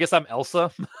winter, I guess I'm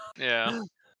Elsa. Yeah.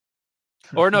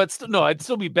 Or no, I'd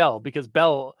still be Belle because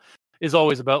Belle is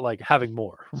always about like having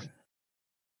more.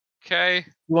 Okay.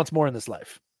 He wants more in this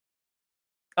life.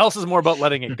 Elsa's more about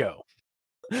letting it go.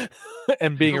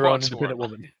 And being her own independent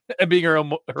woman. And being her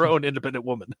own independent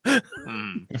woman. I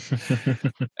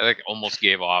think almost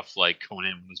gave off like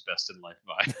Conan was best in life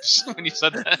vibes when you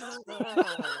said that.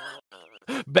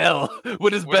 Belle,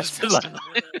 what is best in life?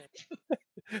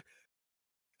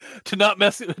 To not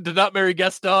marry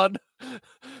Gaston,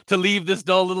 to leave this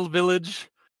dull little village,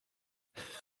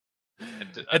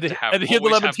 and to hear the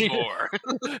lamentation,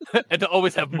 and to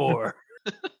always have more,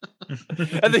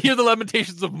 and to hear the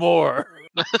lamentations of more.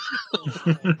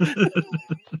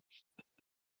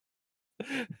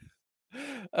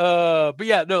 But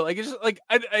yeah, no, like it's just like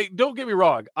I don't get me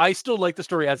wrong, I still like the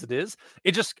story as it is.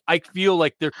 It just I feel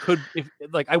like there could, if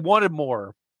like I wanted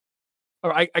more,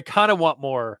 or I kind of want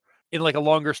more in like a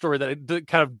longer story that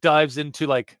kind of dives into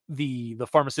like the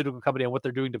pharmaceutical company and what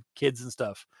they're doing to kids and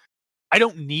stuff. I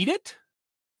don't need it,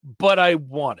 but I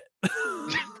want it.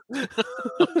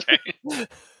 Okay.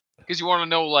 Because you want to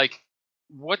know like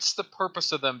what's the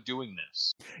purpose of them doing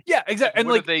this? Yeah, exactly. And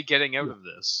what like, are they getting out of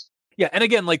this? Yeah, and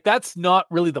again, like that's not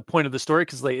really the point of the story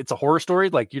because like it's a horror story.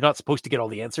 Like you're not supposed to get all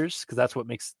the answers because that's what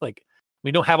makes like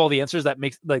we don't have all the answers. That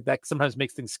makes like that sometimes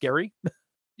makes things scary.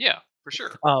 Yeah, for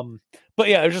sure. But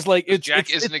yeah, it's just like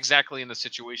Jack isn't exactly in the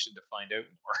situation to find out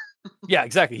more. Yeah,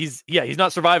 exactly. He's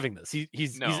not surviving this.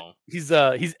 He's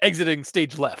exiting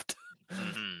stage left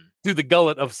through the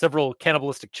gullet of several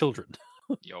cannibalistic children.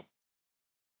 Yep.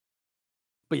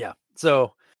 But yeah,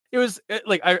 so it was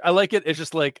like I like it. It's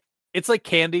just like it's like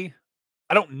candy.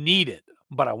 I don't need it,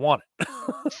 but I want it.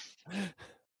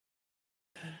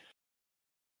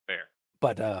 Fair.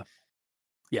 But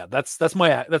yeah, that's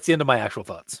the end of my actual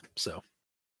thoughts. So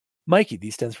Mikey,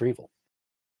 D stands for evil.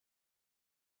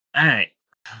 All right.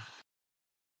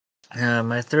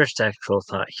 My first actual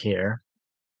thought here.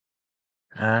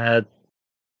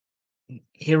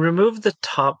 He removed the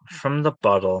top from the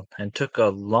bottle and took a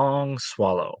long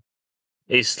swallow.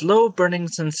 A slow burning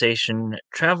sensation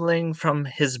traveling from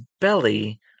his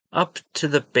belly up to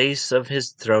the base of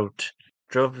his throat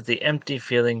drove the empty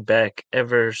feeling back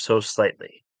ever so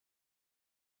slightly.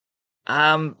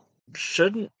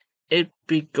 Shouldn't it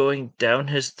be going down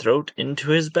his throat into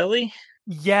his belly?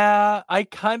 Yeah, I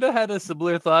kind of had a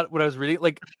similar thought when I was reading.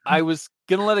 Like, I was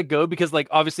gonna let it go because, like,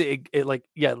 obviously, it like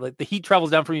the heat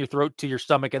travels down from your throat to your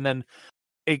stomach, and then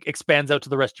it expands out to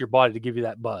the rest of your body to give you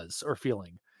that buzz or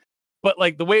feeling. But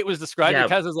like the way it was described, it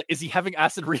kind of was like, is he having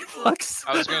acid reflux?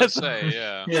 I was gonna say,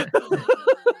 yeah.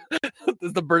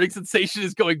 The burning sensation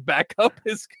is going back up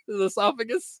his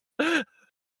esophagus.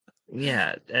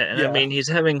 Yeah, and I mean he's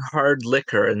having hard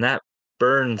liquor, and that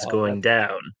burns going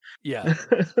down. Yeah,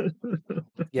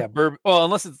 yeah, well,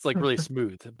 unless it's like really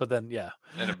smooth, but then then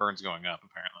it burns going up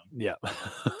apparently. Yeah.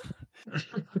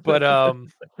 But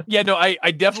yeah, no,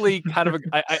 I definitely kind of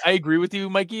I agree with you,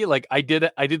 Mikey. Like I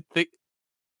did think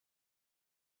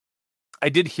I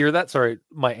did hear that. Sorry,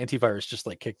 my antivirus just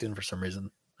like kicked in for some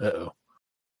reason. Uh-oh.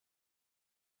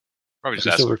 Probably just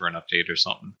asking for an update or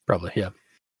something. Probably, yeah.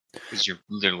 Because you're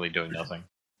literally doing nothing.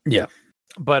 Yeah.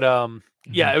 But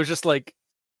yeah, it was just like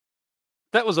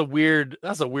that's a weird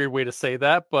way to say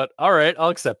that, but all right, I'll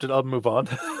accept it. I'll move on.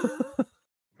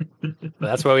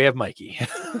 That's why we have Mikey.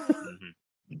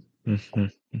 All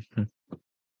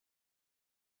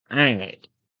right.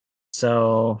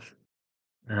 So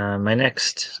my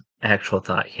next actual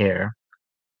thought here.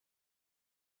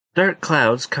 Dark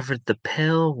clouds covered the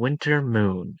pale winter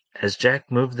moon as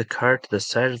Jack moved the car to the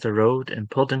side of the road and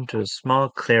pulled into a small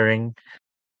clearing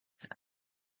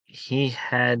he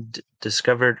had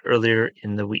discovered earlier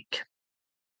in the week.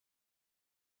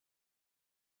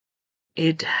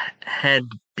 It had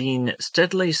been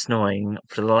steadily snowing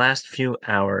for the last few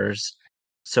hours,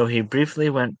 so he briefly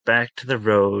went back to the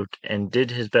road and did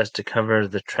his best to cover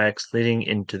the tracks leading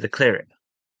into the clearing.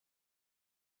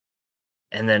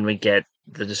 And then we get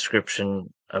the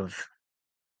description of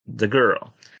the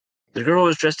girl. The girl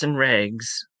was dressed in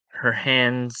rags, her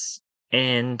hands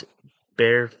and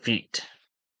bare feet.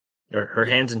 Or her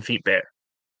hands and feet bare.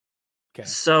 Okay.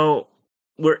 So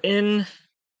we're in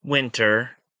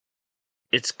winter.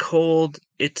 It's cold.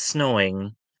 It's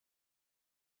snowing.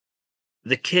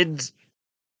 The kids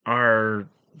don't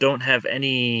have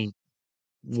any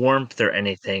warmth or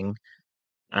anything.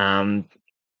 They're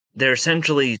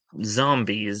essentially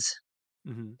zombies,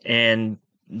 and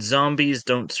zombies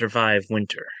don't survive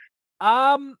winter.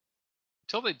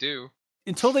 Until they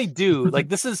do. Like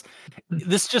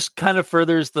this just kind of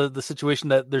furthers the situation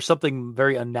that there's something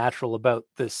very unnatural about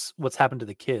this, what's happened to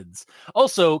the kids.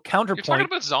 Also, counterpoint, you're talking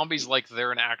about zombies like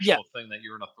they're an actual thing that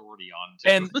you're an authority on too.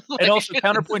 And also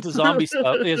counterpoint to zombie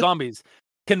stuff. Zombies,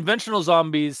 conventional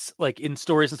zombies, like in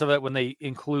stories and stuff like that, when they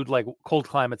include like cold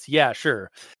climates, yeah, sure,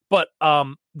 but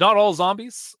not all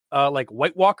zombies, like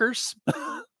White Walkers.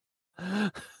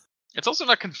 It's also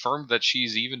not confirmed that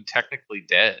she's even technically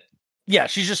dead. Yeah,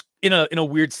 she's just in a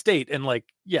weird state, and like,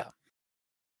 yeah.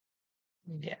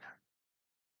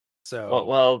 So,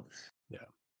 well, yeah.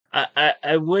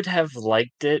 I would have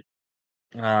liked it,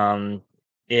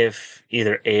 if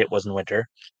either A, it wasn't winter,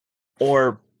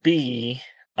 or B,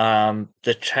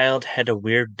 the child had a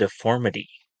weird deformity.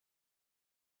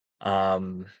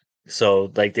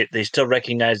 So like they still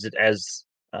recognized it as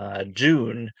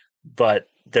June, but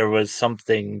there was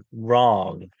something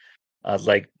wrong,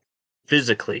 like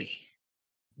physically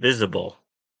visible.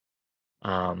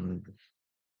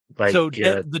 Like, so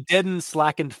the dead and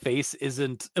slackened face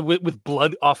isn't with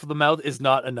blood off of the mouth is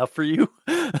not enough for you.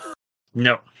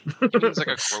 No, it means like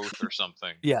a growth or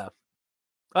something. Yeah,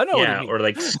 I know. Yeah, or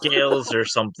like scales or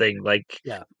something. Like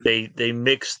they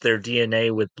mix their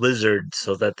DNA with lizards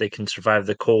so that they can survive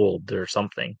the cold or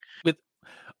something.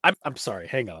 I'm sorry.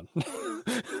 Hang on.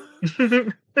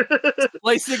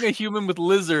 Slicing a human with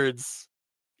lizards.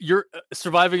 You're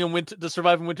surviving in winter. To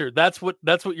survive in winter. That's what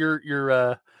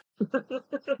you're.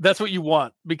 That's what you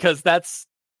want, because that's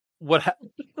what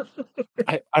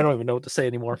I don't even know what to say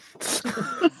anymore.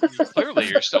 Clearly,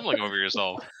 you're stumbling over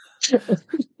yourself.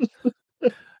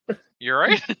 You're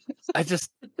right.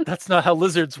 That's not how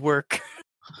lizards work.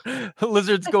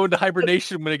 Lizards go into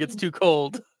hibernation when it gets too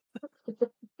cold.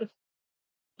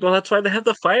 Well, that's why they have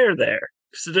the fire there,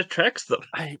 because it attracts them.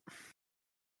 I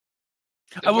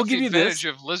will give you this. The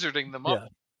advantage of lizarding them up,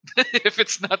 if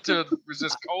it's not to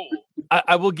resist cold.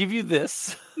 I will give you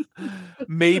this.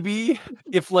 maybe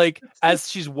if like as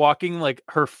she's walking, like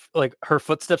her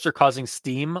footsteps are causing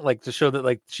steam, like to show that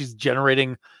like she's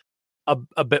generating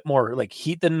a bit more like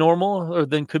heat than normal, or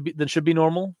than should be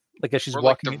normal. Like as she's Or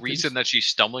like walking. the reason that she's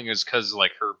stumbling is because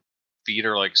like her feet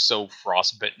are like so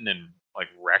frostbitten and like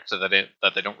wrecked that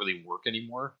they don't really work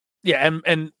anymore. Yeah,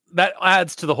 and that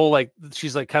adds to the whole like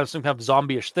she's like kind of some kind of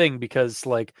zombie-ish thing, because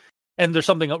like, and there's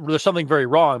something very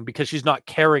wrong because she's not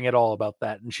caring at all about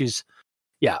that, and she's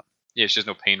Yeah, she has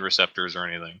no pain receptors or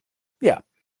anything. Yeah.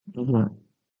 Mm-hmm.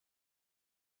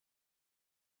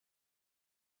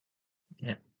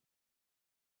 Yeah.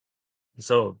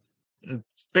 So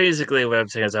basically, what I'm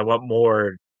saying is, I want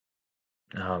more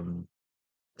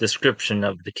description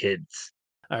of the kids.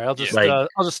 All right, I'll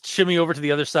just shimmy over to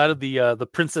the other side of the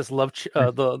princess love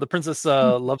the princess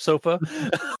love sofa.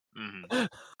 Mm-hmm.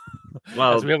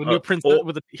 Well, as we have a new princess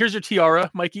here's your tiara,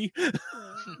 Mikey.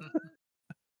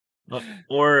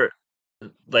 Or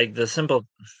like the simple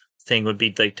thing would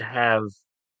be like to have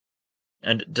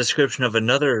a description of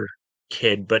another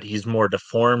kid, but he's more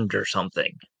deformed or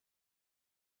something.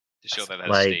 To show that it has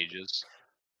like, stages.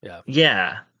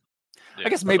 Yeah. I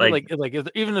guess maybe like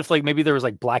even if like maybe there was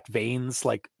like black veins,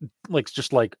 like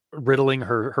just like riddling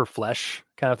her flesh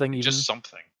kind of thing. Even. Just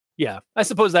something. Yeah, I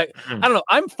suppose that I don't know.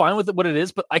 I'm fine with what it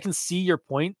is, but I can see your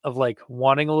point of like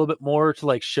wanting a little bit more to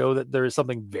like show that there is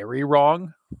something very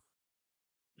wrong,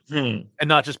 and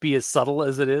not just be as subtle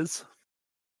as it is.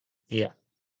 Yeah.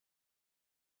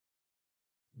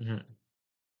 Mm-hmm.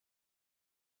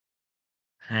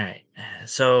 All right.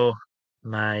 So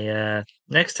my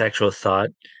next actual thought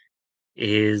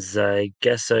is, I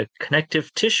guess, a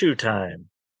connective tissue time.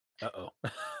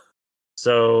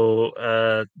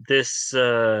 So this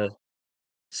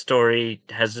story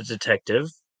has a detective,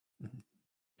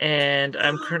 and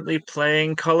I'm currently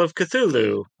playing Call of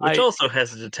Cthulhu, which also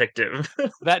has a detective.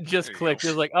 That just clicked. It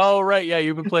was like, oh right, yeah,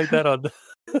 you've been playing that on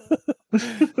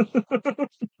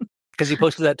because you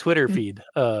posted that Twitter feed,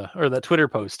 or that Twitter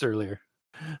post earlier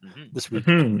this week.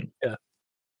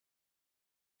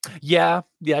 Yeah,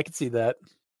 I can see that.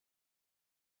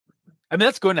 I mean,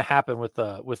 that's going to happen with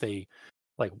a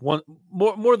like one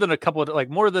more than a couple of like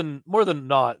more than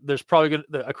not. There's probably going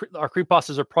to our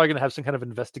creepypastas are probably going to have some kind of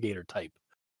investigator type.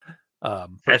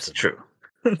 That's true.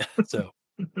 So,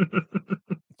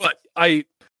 but it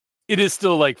is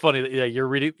still like funny that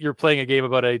you're playing a game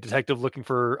about a detective looking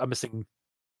for a missing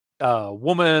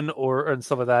woman and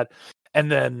stuff like that,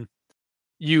 and then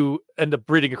you end up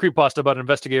reading a creepypasta about an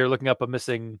investigator looking up a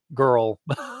missing girl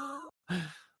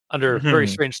under very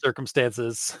strange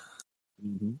circumstances.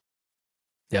 Mm-hmm.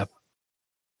 Yeah.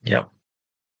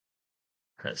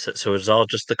 So it's all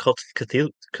just the cult of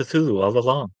Cthulhu all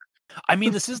along. I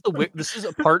mean, this is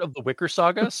a part of the Wicker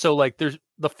saga. So like, there's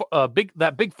the big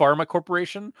pharma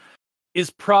corporation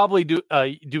is probably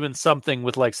doing something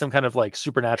with like some kind of like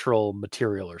supernatural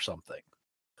material or something.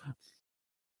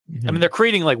 Mm-hmm. I mean, they're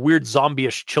creating like weird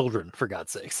zombie-ish children, for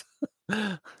God's sakes.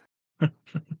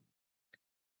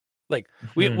 Like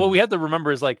what we have to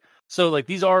remember is like, so like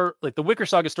these are like the Wicker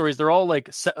saga stories. They're all like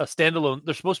a standalone.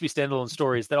 They're supposed to be standalone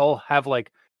stories that all have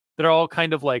like, they're all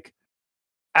kind of like,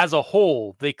 as a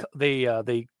whole, they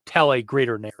tell a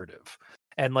greater narrative,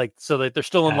 and like so that they're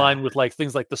still in line with like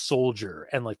things like The Soldier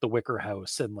and like The Wicker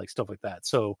House and like stuff like that.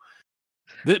 So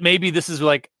maybe this is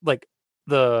like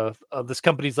the this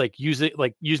company's like using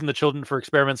the children for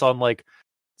experiments on like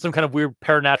some kind of weird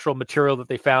paranatural material that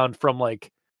they found from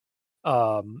like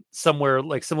somewhere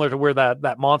like similar to where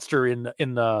that monster in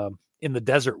the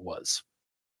desert was,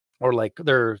 or like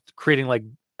they're creating like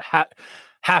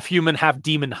half human, half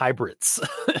demon hybrids.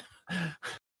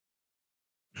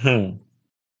 This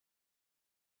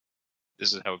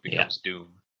is how it becomes Doom.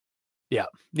 Yeah.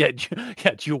 Do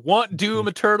you want Doom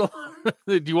Eternal?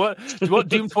 do you want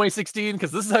Doom 2016?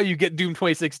 Because this is how you get Doom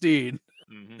 2016.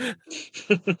 Mm-hmm.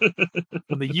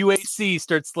 When the UAC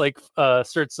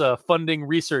starts funding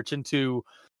research into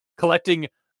collecting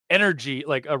energy,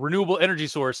 like a renewable energy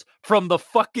source from the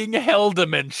fucking hell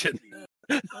dimension.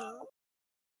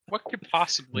 What could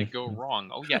possibly go wrong?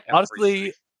 Oh yeah,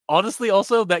 honestly,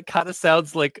 also that kind of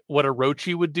sounds like what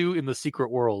Orochi would do in the Secret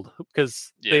World,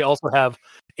 because they also have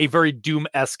a very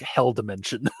Doom-esque hell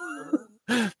dimension.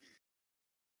 And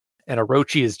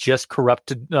Orochi is just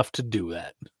corrupt enough to do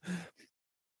that.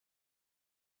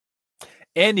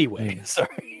 Anyway,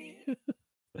 sorry.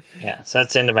 Yeah, so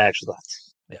that's the end of my actual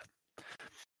thoughts. Yeah.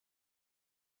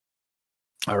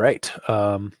 All right.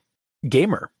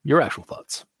 Gamer, your actual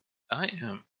thoughts. I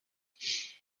am.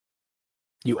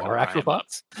 You are actual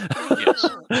thoughts? Yes.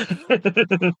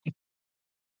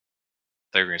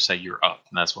 They're going to say you're up,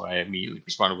 and that's why I immediately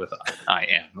responded with I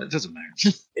am. It doesn't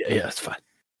matter. Yeah, it's fine.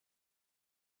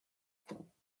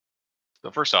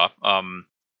 So first off, when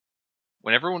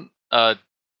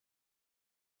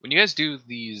you guys do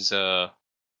these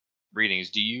readings,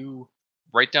 do you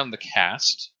write down the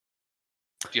cast?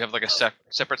 Do you have like a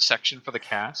separate section for the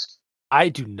cast? I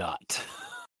do not.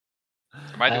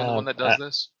 Am I the only one that does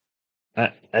this?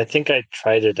 I think I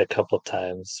tried it a couple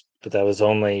times, but that was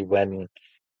only when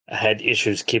I had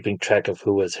issues keeping track of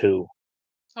who was who.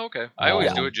 Okay. I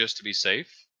always do it just to be safe.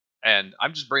 And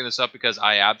I'm just bringing this up because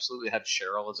I absolutely had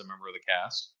Cheryl as a member of the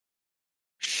cast.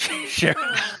 Cheryl.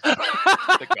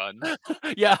 The gun.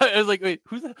 Yeah, I was like, wait,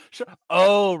 who's that?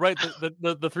 Oh, right, the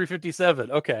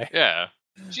 357. Okay. Yeah.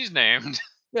 She's named.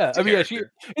 Yeah, I mean,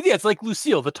 it's like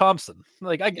Lucille the Thompson.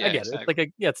 Like, I get exactly.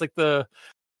 it. It's like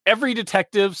every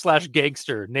detective /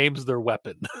 gangster names their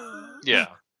weapon. Yeah,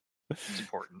 it's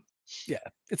important. Yeah,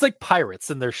 it's like pirates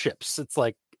and their ships. It's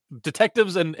like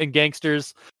detectives and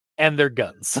gangsters and their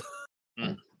guns.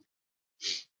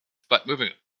 But moving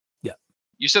on. Yeah.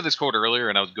 You said this quote earlier,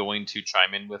 and I was going to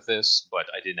chime in with this, but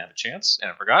I didn't have a chance, and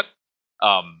I forgot.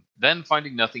 Then,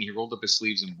 finding nothing, he rolled up his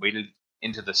sleeves and waded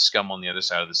into the scum on the other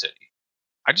side of the city.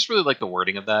 I just really like the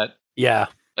wording of that. Yeah.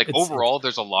 Like, overall,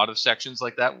 there's a lot of sections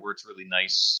like that where it's really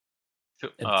nice,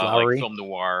 like film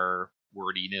noir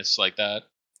wordiness like that.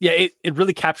 Yeah, it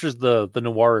really captures the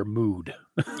noir mood.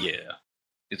 Yeah.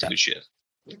 It's good shit.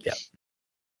 Yeah.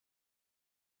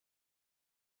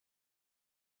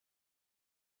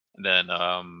 And then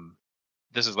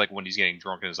this is like when he's getting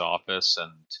drunk in his office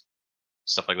and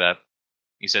stuff like that.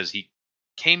 He says he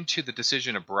came to the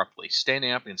decision abruptly,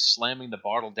 standing up and slamming the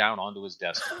bottle down onto his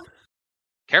desk.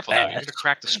 Careful now, you're going to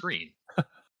crack the screen. What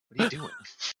are you doing?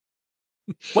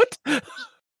 What?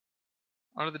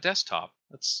 Onto the desktop.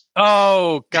 That's...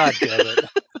 Oh, god damn it.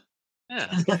 Yeah.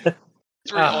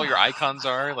 That's where all your icons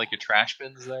are, like your trash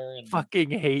bins there. And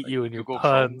fucking hate you and your Google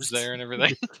puns Chrome's there and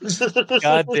everything.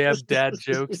 Goddamn dad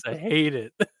jokes. I hate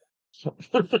it.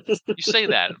 You say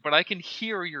that, but I can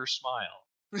hear your smile.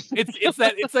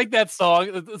 It's like that song.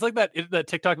 It's like that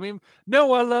TikTok meme.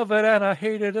 No, I love it and I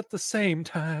hate it at the same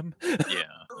time. Yeah,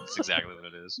 that's exactly what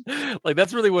it is. Like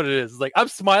that's really what it is. It's like I'm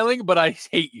smiling, but I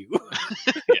hate you.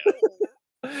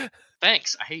 Yeah.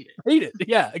 Thanks, I hate it. Hate it.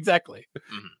 Yeah, exactly.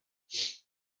 Mm-hmm.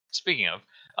 Speaking of,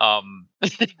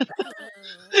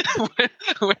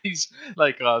 when he's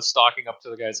like stalking up to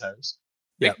the guy's house,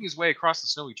 making his way across the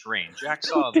snowy terrain, Jack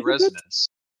saw the residence.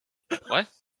 What?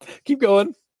 Keep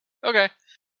going. Okay.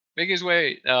 Making his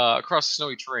way across the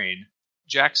snowy terrain,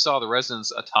 Jack saw the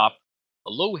residence atop a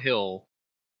low hill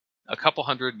a couple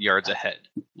hundred yards ahead,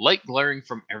 light glaring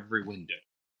from every window.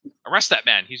 Arrest that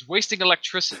man. He's wasting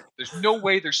electricity. There's no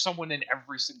way there's someone in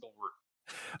every single room.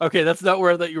 Okay, that's not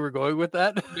where I thought you were going with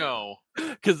that. No.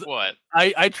 Because what?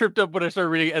 I tripped up when I started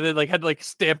reading and then like had to like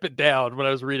stamp it down when I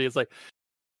was reading. It's like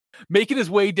making his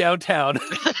way downtown.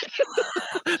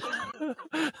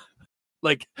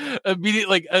 Like immediately,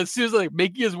 like as soon as like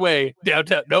making his way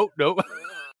downtown. Nope.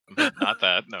 Not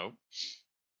that. No.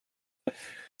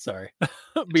 Sorry.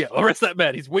 But yeah, arrest that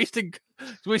man. He's wasting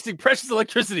precious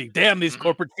electricity. Damn these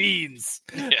corporate fiends.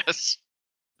 Yes.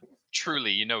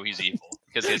 Truly, you know he's evil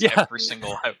because he has every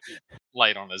single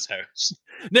light on his house.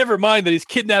 Never mind that he's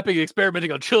kidnapping and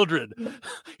experimenting on children.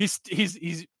 He's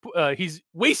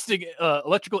wasting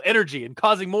electrical energy and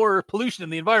causing more pollution in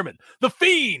the environment. The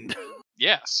fiend.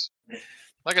 Yes.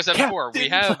 Like I said before, we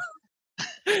have.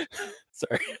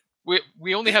 Sorry.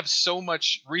 We only have so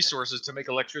much resources to make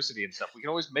electricity and stuff. We can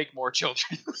always make more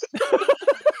children.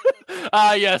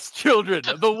 Ah, yes, children,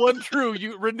 the one true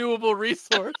renewable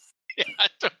resource. Yeah,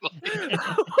 totally.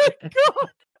 Oh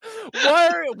my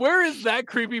god! Where is that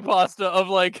creepypasta of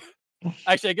like?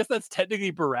 Actually, I guess that's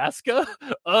technically Baraska.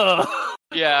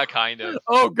 Yeah, kind of.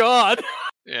 Oh god.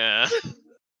 Yeah.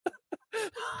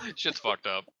 Shit's fucked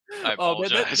up. I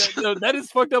apologize. Man, that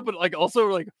is fucked up, but like also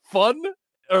like fun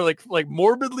or like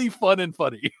morbidly fun and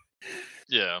funny.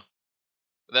 Yeah.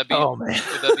 Would that be? Oh man.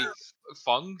 Would that be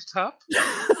fung top?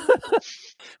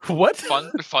 What?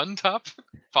 Fun top?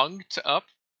 Fung up?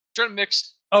 Trying to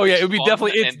mix. Oh yeah, it would be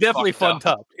definitely. It's definitely fun up.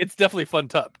 top. It's definitely fun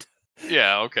topped.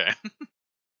 Yeah. Okay.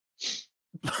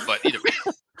 But either way.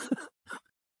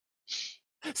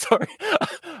 Sorry.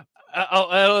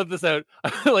 I'll let this out.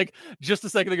 Like just a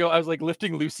second ago, I was like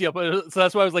lifting Lucy up, so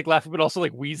that's why I was like laughing, but also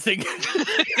like wheezing.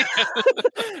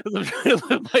 I'm trying to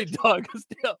lift my dog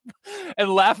up,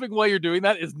 and laughing while you're doing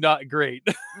that is not great.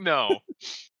 No.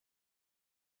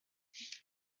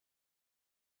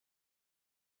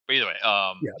 But either way,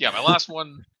 my last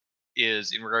one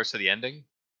is in regards to the ending,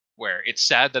 where it's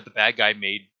sad that the bad guy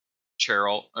made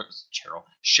Cheryl.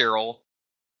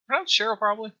 Pronounced Cheryl,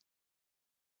 probably.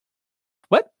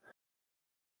 What?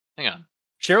 Hang on.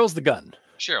 Cheryl's the gun.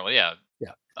 Cheryl, yeah.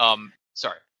 Yeah.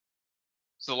 Sorry.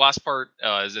 So the last part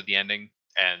is at the ending,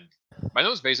 and my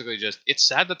note is basically just, it's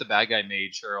sad that the bad guy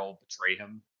made Cheryl betray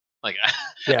him. Like,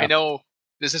 Yeah. I know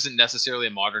this isn't necessarily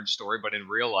a modern story, but in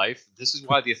real life, this is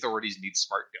why the authorities need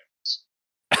smart guns.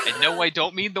 And no, I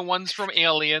don't mean the ones from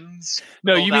Aliens.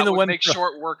 No, you mean the one make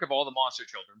short work of all the monster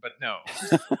children, but no.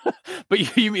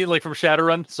 But you mean like from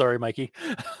Shadowrun? Sorry, Mikey.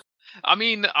 I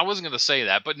mean, I wasn't going to say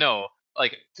that, but no.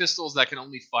 Like pistols that can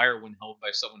only fire when held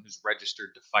by someone who's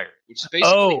registered to fire it, which is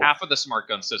basically half of the smart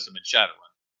gun system in Shadowrun.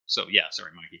 So yeah,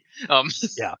 sorry, Mikey.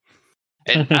 Yeah.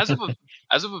 And as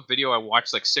of a video I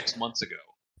watched like 6 months ago,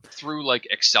 through like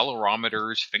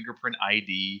accelerometers, fingerprint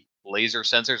ID, laser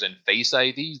sensors, and face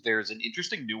IDs, there's an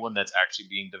interesting new one that's actually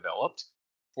being developed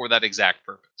for that exact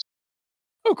purpose.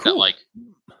 Oh, cool. That, like,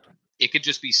 it could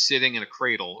just be sitting in a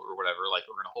cradle or whatever, like,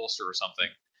 or in a holster or something,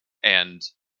 and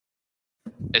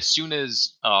as soon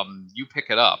as you pick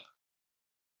it up,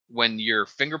 when your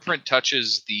fingerprint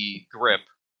touches the grip,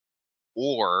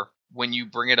 or when you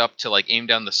bring it up to like aim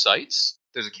down the sights,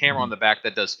 there's a camera on the back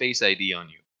that does Face ID on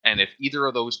you. And if either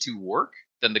of those two work,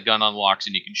 then the gun unlocks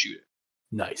and you can shoot it.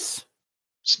 Nice.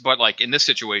 But like in this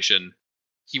situation,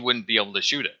 he wouldn't be able to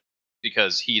shoot it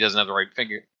because he doesn't have the right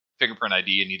fingerprint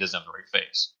ID and he doesn't have the right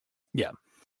face. Yeah.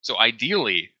 So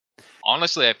ideally,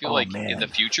 honestly, I feel in the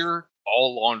future,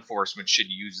 all law enforcement should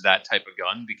use that type of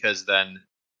gun, because then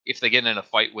if they get in a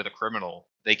fight with a criminal,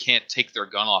 they can't take their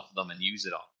gun off of them and use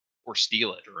it on or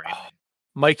steal it or anything.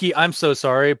 Mikey, I'm so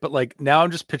sorry, but like now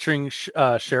I'm just picturing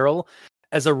Cheryl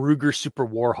as a Ruger Super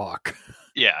Warhawk.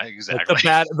 Yeah, exactly.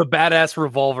 Like the badass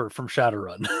revolver from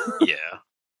Shadowrun. Yeah.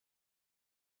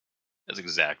 That's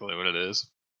exactly what it is.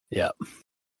 Yeah.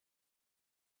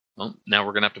 Well, now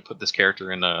we're gonna have to put this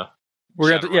character in a.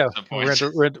 I'm gonna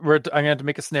have to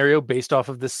make a scenario based off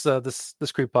of this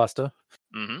creepypasta,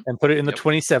 and put it in the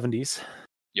 2070s.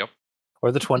 Yep.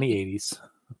 Or the 2080s.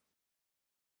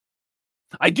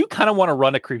 I do kind of want to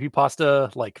run a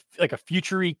creepypasta, like a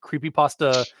futury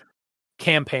creepypasta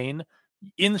campaign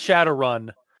in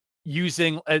Shadowrun,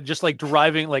 using just like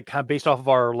deriving like kind of based off of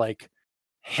our like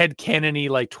headcanon-y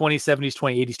like 2070s,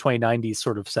 2080s, 2090s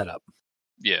sort of setup.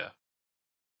 Yeah.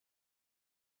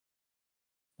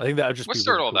 I think that would just what be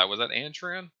started really all cool. that? Was that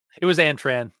Antran? It was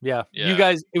Antran. Yeah. You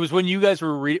guys. It was when you guys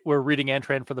were reading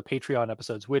Antran for the Patreon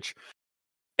episodes. Which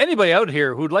anybody out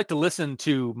here who'd like to listen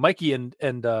to Mikey and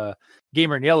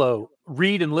Gamer in Yellow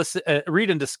read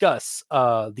and discuss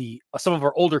some of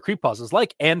our older creepypastas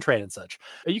like Antran and such,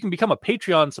 you can become a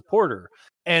Patreon supporter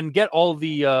and get all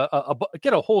the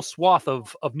get a whole swath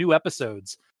of new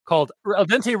episodes called Al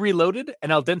Dente Reloaded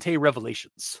and Al Dente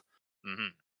Revelations. Mm-hmm.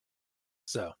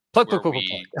 So plug.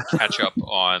 Catch up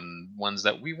on ones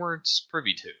that we weren't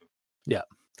privy to. Yeah.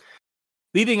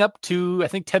 Leading up to, I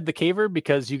think, Ted the Caver,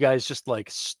 because you guys just like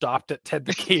stopped at Ted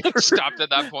the Caver. Stopped at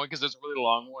that point because it's a really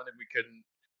long one and we couldn't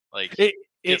like get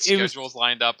schedules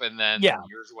lined up, and then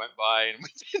years went by and we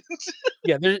didn't.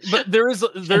 Yeah, there is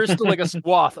still like a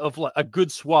swath of like a good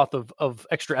swath of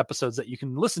extra episodes that you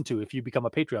can listen to if you become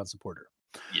a Patreon supporter.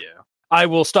 Yeah. I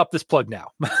will stop this plug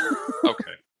now.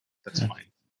 Okay. That's fine.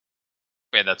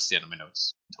 Yeah, that's the end of my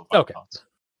notes. Okay.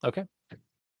 Okay.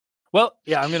 Well,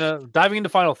 yeah, I'm diving into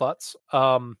final thoughts.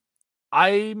 I'm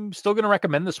still gonna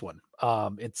recommend this one.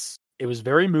 It was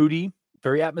very moody,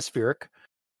 very atmospheric.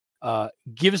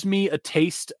 Gives me a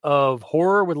taste of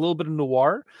horror with a little bit of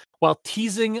noir, while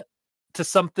teasing to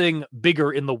something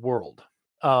bigger in the world.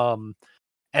 And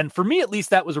for me, at least,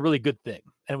 that was a really good thing,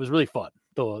 and it was really fun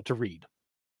to read.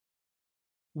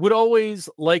 Would always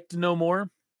like to know more,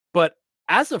 but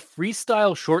as a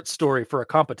freestyle short story for a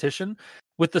competition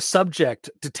with the subject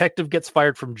 "Detective Gets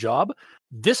Fired from Job,"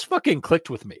 this fucking clicked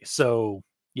with me. So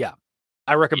yeah,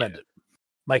 I recommend it.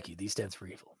 Mikey, D stands for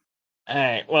evil. All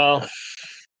right. Well,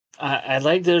 I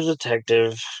like the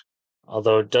detective,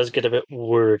 although it does get a bit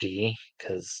wordy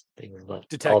because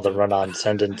all the run-on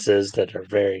sentences that are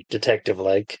very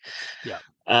detective-like. Yeah.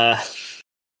 That's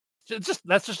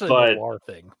just a noir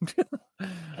thing.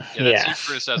 That's you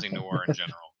criticizing noir in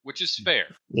general, which is fair.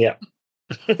 Yeah.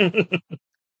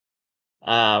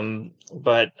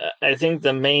 But I think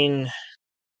the main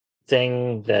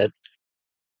thing that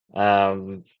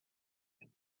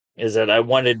is that I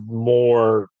wanted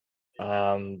more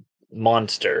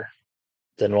monster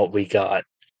than what we got.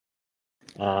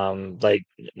 Like,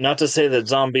 not to say that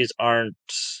zombies aren't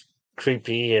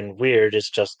creepy and weird, it's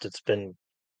just it's been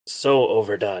so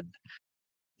overdone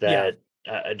that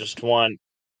I just want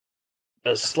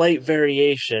a slight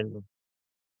variation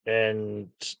and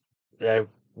I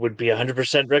would be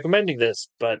 100% recommending this,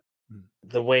 but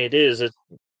the way it is,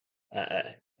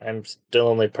 I'm still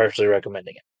only partially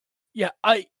recommending it. Yeah,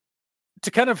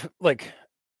 to kind of like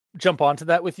jump onto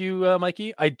that with you,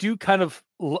 Mikey. I do kind of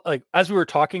like, as we were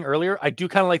talking earlier, I do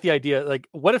kind of like the idea. Like,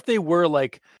 what if they were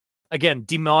like, again,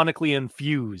 demonically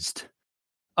infused,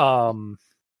 children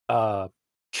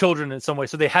in some way?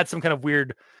 So they had some kind of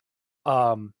weird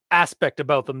aspect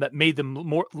about them that made them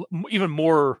even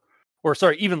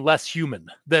less human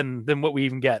than what we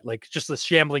even get. Like just this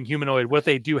shambling humanoid. What if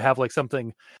they do have like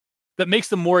something that makes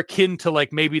them more akin to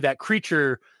like maybe that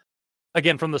creature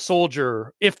again from the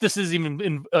soldier, if this is even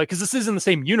in because this is in the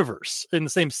same universe, in the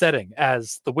same setting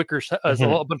as the as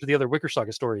a bunch of the other Wicker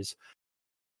Saga stories.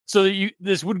 So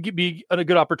this would be a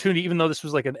good opportunity, even though this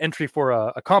was like an entry for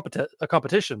a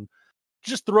competition.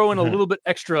 Just throw in a little bit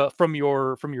extra from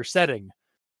your setting.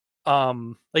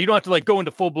 Like you don't have to like go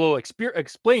into full blow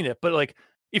explain it, but like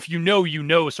if you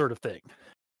know sort of thing.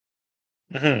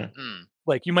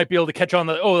 Like you might be able to catch on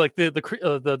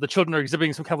the children are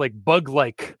exhibiting some kind of like bug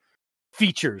like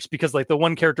features because like the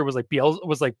one character was like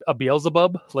a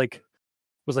Beelzebub, like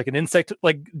was like an insect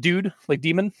like dude, like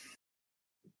demon.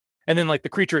 And then like the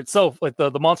creature itself, like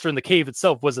the monster in the cave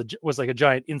itself was like a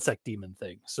giant insect demon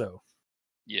thing. So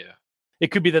yeah,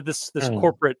 it could be that this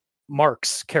corporate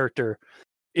Marx character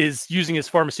is using his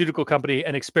pharmaceutical company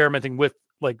and experimenting with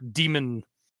like demon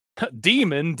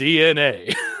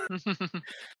DNA.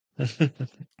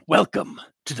 Welcome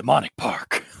to Demonic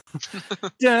Park.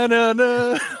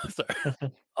 Da-na-na. Sorry.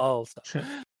 I'll stop.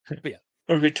 But yeah.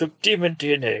 Or we took demon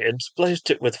DNA and spliced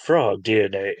it with frog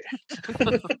DNA.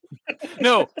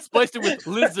 No, spliced it with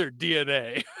lizard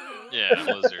DNA. Yeah,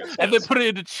 lizards. And then put it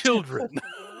into children.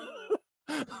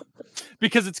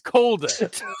 Because it's cold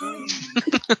out.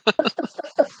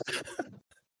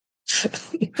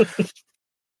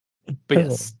 But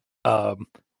yes.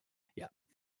 Yeah.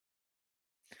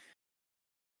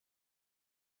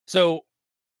 So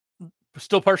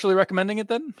still partially recommending it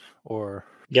then? Or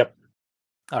Yep.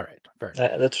 All right. Fair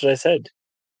enough. That's what I said.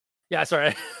 Yeah,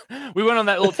 sorry. We went on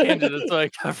that little tangent, so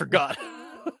I forgot.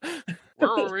 Where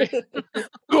are we?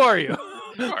 Who are you?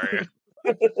 Who are you?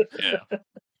 Yeah.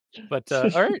 But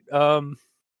all right.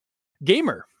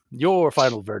 Gamer, your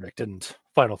final verdict and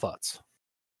final thoughts.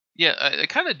 Yeah, I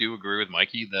kind of do agree with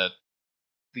Mikey that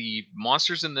the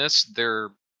monsters in this,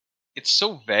 it's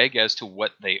so vague as to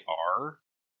what they are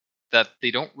that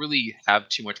they don't really have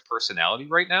too much personality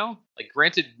right now. Like,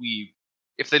 granted,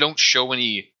 if they don't show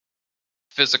any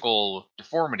physical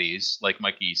deformities, like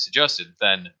Mikey suggested,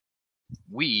 then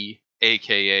we,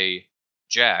 aka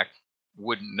Jack,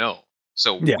 wouldn't know.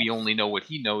 So we only know what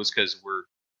he knows because we're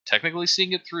technically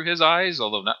seeing it through his eyes,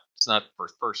 although it's not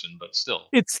first person, but still.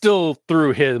 It's still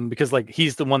through him because like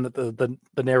he's the one that the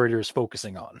narrator is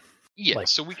focusing on. Yeah, like,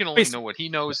 so we can only know what he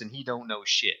knows, and he don't know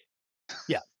shit.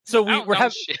 Yeah. So we're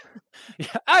having shit.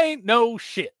 Yeah, I ain't no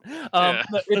shit.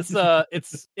 It's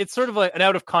sort of like an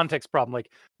out of context problem.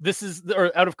 Like this is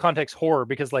or out of context horror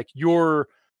because like you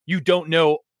don't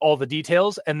know all the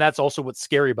details, and that's also what's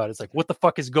scary about it. It's like what the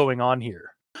fuck is going on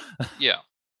here? Yeah.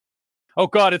 Oh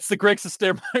God, it's the Greg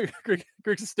Sestero.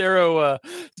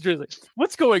 Like,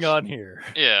 what's going on here?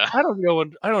 Yeah. I don't know.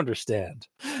 I don't understand.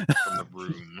 From the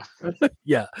room.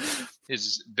 Yeah.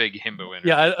 His big himbo energy.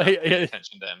 Yeah. I pay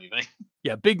attention to anything.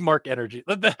 Yeah, big Mark energy.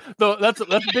 That's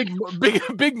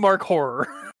big Mark horror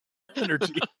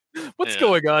energy. What's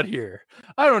going on here?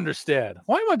 I don't understand.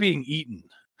 Why am I being eaten?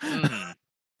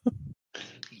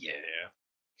 Yeah.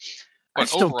 But I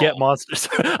just don't get monsters.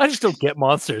 I just don't get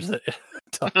monsters.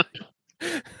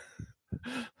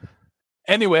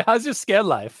 Anyway, how's your scale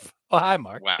life? Oh, hi,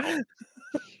 Mark. Wow. All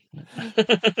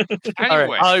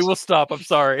right, I will stop. I'm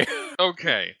sorry.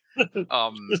 Okay.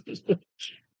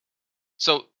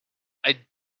 So I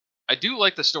do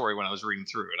like the story when I was reading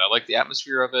through it. I like the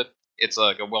atmosphere of it. It's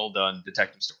like a well done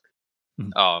detective story.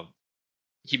 Mm-hmm.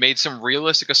 He made some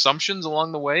realistic assumptions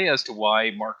along the way as to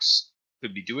why Marx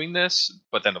could be doing this,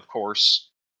 but then of course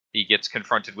he gets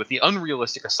confronted with the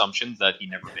unrealistic assumptions that he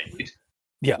never made.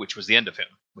 Yeah. Which was the end of him,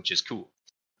 which is cool.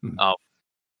 Mm-hmm.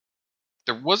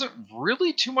 There wasn't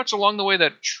really too much along the way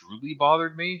that truly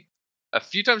bothered me. A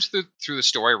few times through the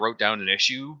story, I wrote down an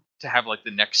issue to have like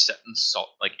the next sentence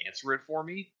like answer it for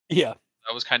me. Yeah,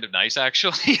 that was kind of nice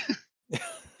actually.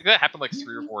 That happened like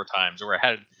 3 or 4 times where I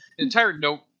had an entire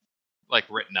note like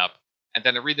written up, and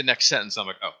then I read the next sentence. I'm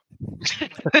like, oh,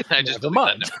 I just delete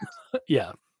that note.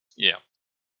 Yeah.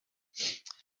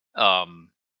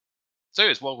 So it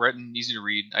was well written, easy to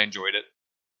read. I enjoyed it.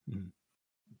 Mm-hmm.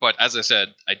 But as I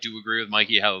said, I do agree with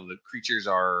Mikey how the creatures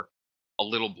are a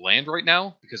little bland right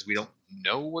now because we don't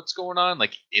know what's going on.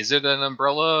 Like, is it an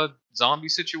Umbrella zombie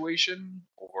situation,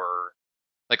 or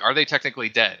like, are they technically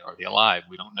dead? Are they alive?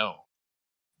 We don't know.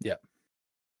 Yeah.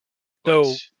 But,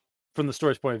 So, from the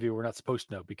story's point of view, we're not supposed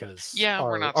to know because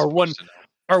we're not our supposed to know.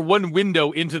 Our one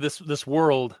window into this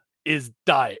world is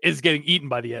getting eaten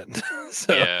by the end.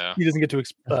 So he doesn't get to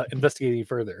investigate any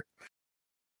further.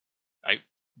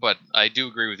 But I do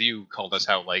agree with you, Cultus,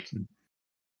 how like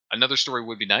another story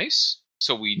would be nice,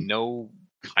 so we know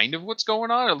kind of what's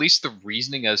going on, at least the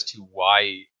reasoning as to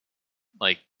why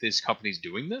like this company's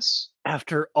doing this.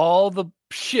 After all the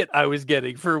shit I was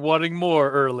getting for wanting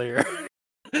more earlier.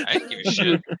 I didn't give you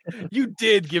shit. You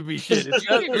did give me shit. You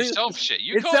gave yourself shit.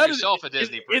 You called yourself a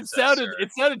Disney princess.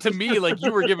 It sounded to me like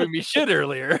you were giving me shit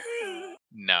earlier.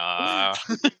 Nah.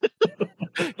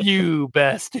 You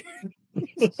bastard.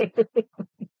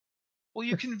 Well,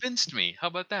 you convinced me. How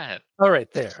about that? All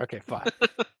right, there. Okay, fine.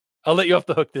 I'll let you off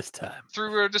the hook this time.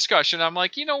 Through a discussion, I'm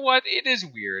like, you know what? It is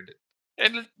weird.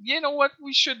 And you know what?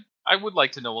 I would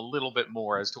like to know a little bit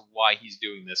more as to why he's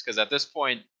doing this, because at this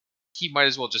point, he might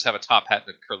as well just have a top hat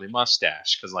and a curly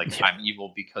mustache, because, like, I'm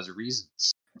evil because of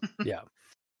reasons. Yeah.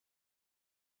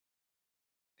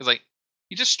 Because, like,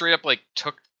 he just straight up, like,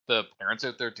 took the parents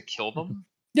out there to kill them?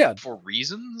 Yeah. For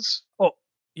reasons? Well,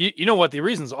 you know what the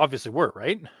reasons obviously were,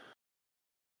 right?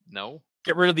 No.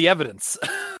 Get rid of the evidence.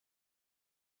 It's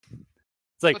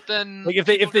like, but then, like if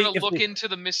they look into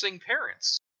the missing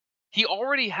parents. He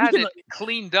already had it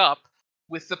cleaned up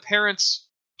with the parents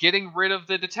getting rid of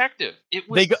the detective. It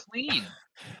was clean.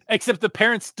 Except the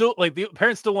parents still want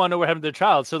to know what happened to their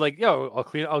child. So like,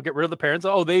 I'll get rid of the parents.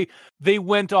 Oh, they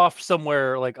went off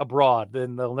somewhere like abroad,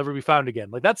 then they'll never be found again.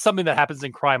 Like that's something that happens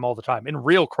in crime all the time. In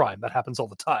real crime, that happens all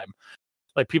the time.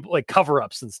 Like people like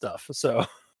cover-ups and stuff. So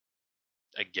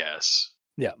I guess.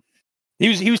 Yeah.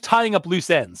 He was tying up loose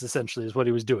ends, essentially, is what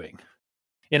he was doing.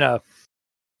 In a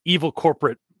evil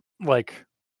corporate like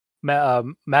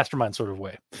mastermind sort of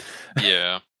way.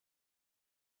 Yeah.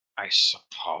 I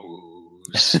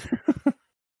suppose.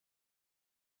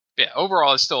 Yeah,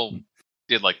 overall I still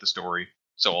did like the story,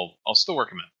 so I'll still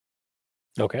recommend.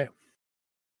 Okay.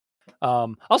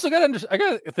 Also I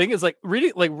got a thing is like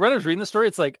reading, like when I was reading the story,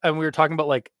 it's like, and we were talking about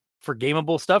like for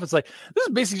gameable stuff, it's like this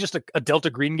is basically just a Delta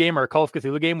Green game or a Call of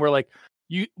Cthulhu game where like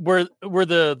where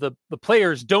the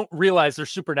players don't realize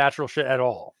there's supernatural shit at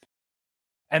all.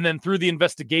 And then through the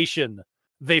investigation,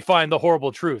 they find the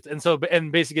horrible truth. And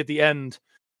basically at the end,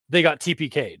 they got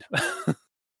TPK'd.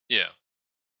 Yeah.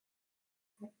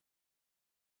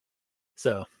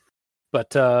 So,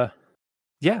 but that'll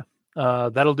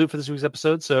do for this week's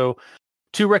episode. So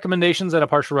 2 recommendations and a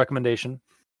partial recommendation.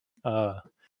 And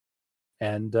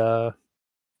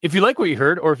if you like what you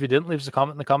heard, or if you didn't, leave us a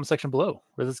comment in the comment section below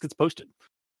where this gets posted.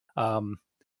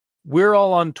 We're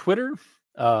all on Twitter.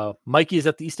 Mikey is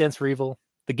at the E stands for evil.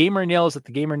 The Gamer and Yell is at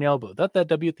the Gamer and Yell, but without that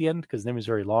W at the end because the name is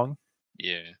very long.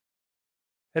 Yeah.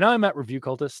 And I'm at Review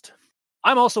Cultist.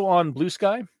 I'm also on Blue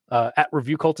Sky at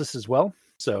Review Cultist as well.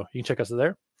 So you can check us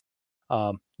there.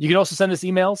 You can also send us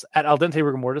emails at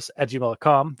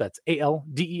aldenterigamortis@gmail.com. That's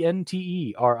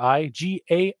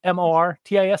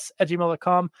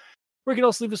ALDENTERIGAMORTIS@gmail.com. Where you can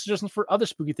also leave us suggestions for other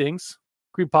spooky things.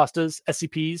 Creepypastas,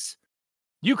 SCPs.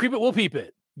 You creep it, we'll peep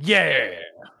it. Yeah.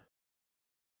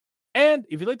 And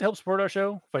if you'd like to help support our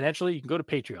show financially, you can go to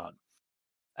Patreon.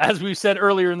 As we said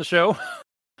earlier in the show,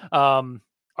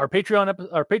 our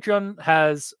Patreon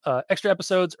has extra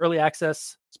episodes, early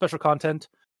access, special content.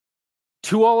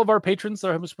 To all of our patrons that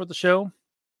are helping support the show,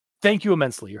 thank you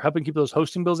immensely. You're helping keep those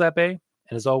hosting bills at bay.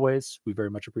 And as always, we very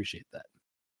much appreciate that.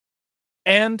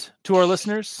 And to our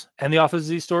listeners and the authors of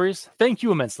these stories, thank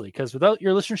you immensely, because without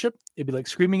your listenership, it'd be like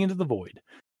screaming into the void.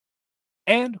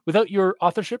 And without your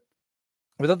authorship,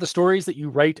 without the stories that you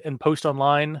write and post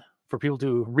online for people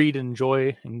to read and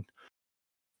enjoy and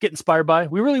get inspired by,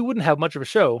 we really wouldn't have much of a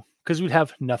show because we'd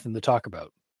have nothing to talk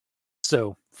about.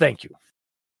 So thank you.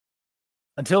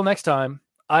 Until next time,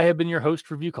 I have been your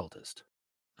host, Review Cultist.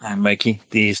 I'm Mikey,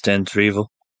 the E stands for evil.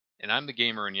 And I'm the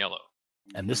Gamer in Yellow.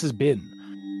 And this has been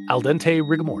Al Dente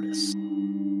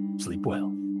Rigamortis. Sleep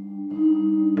well.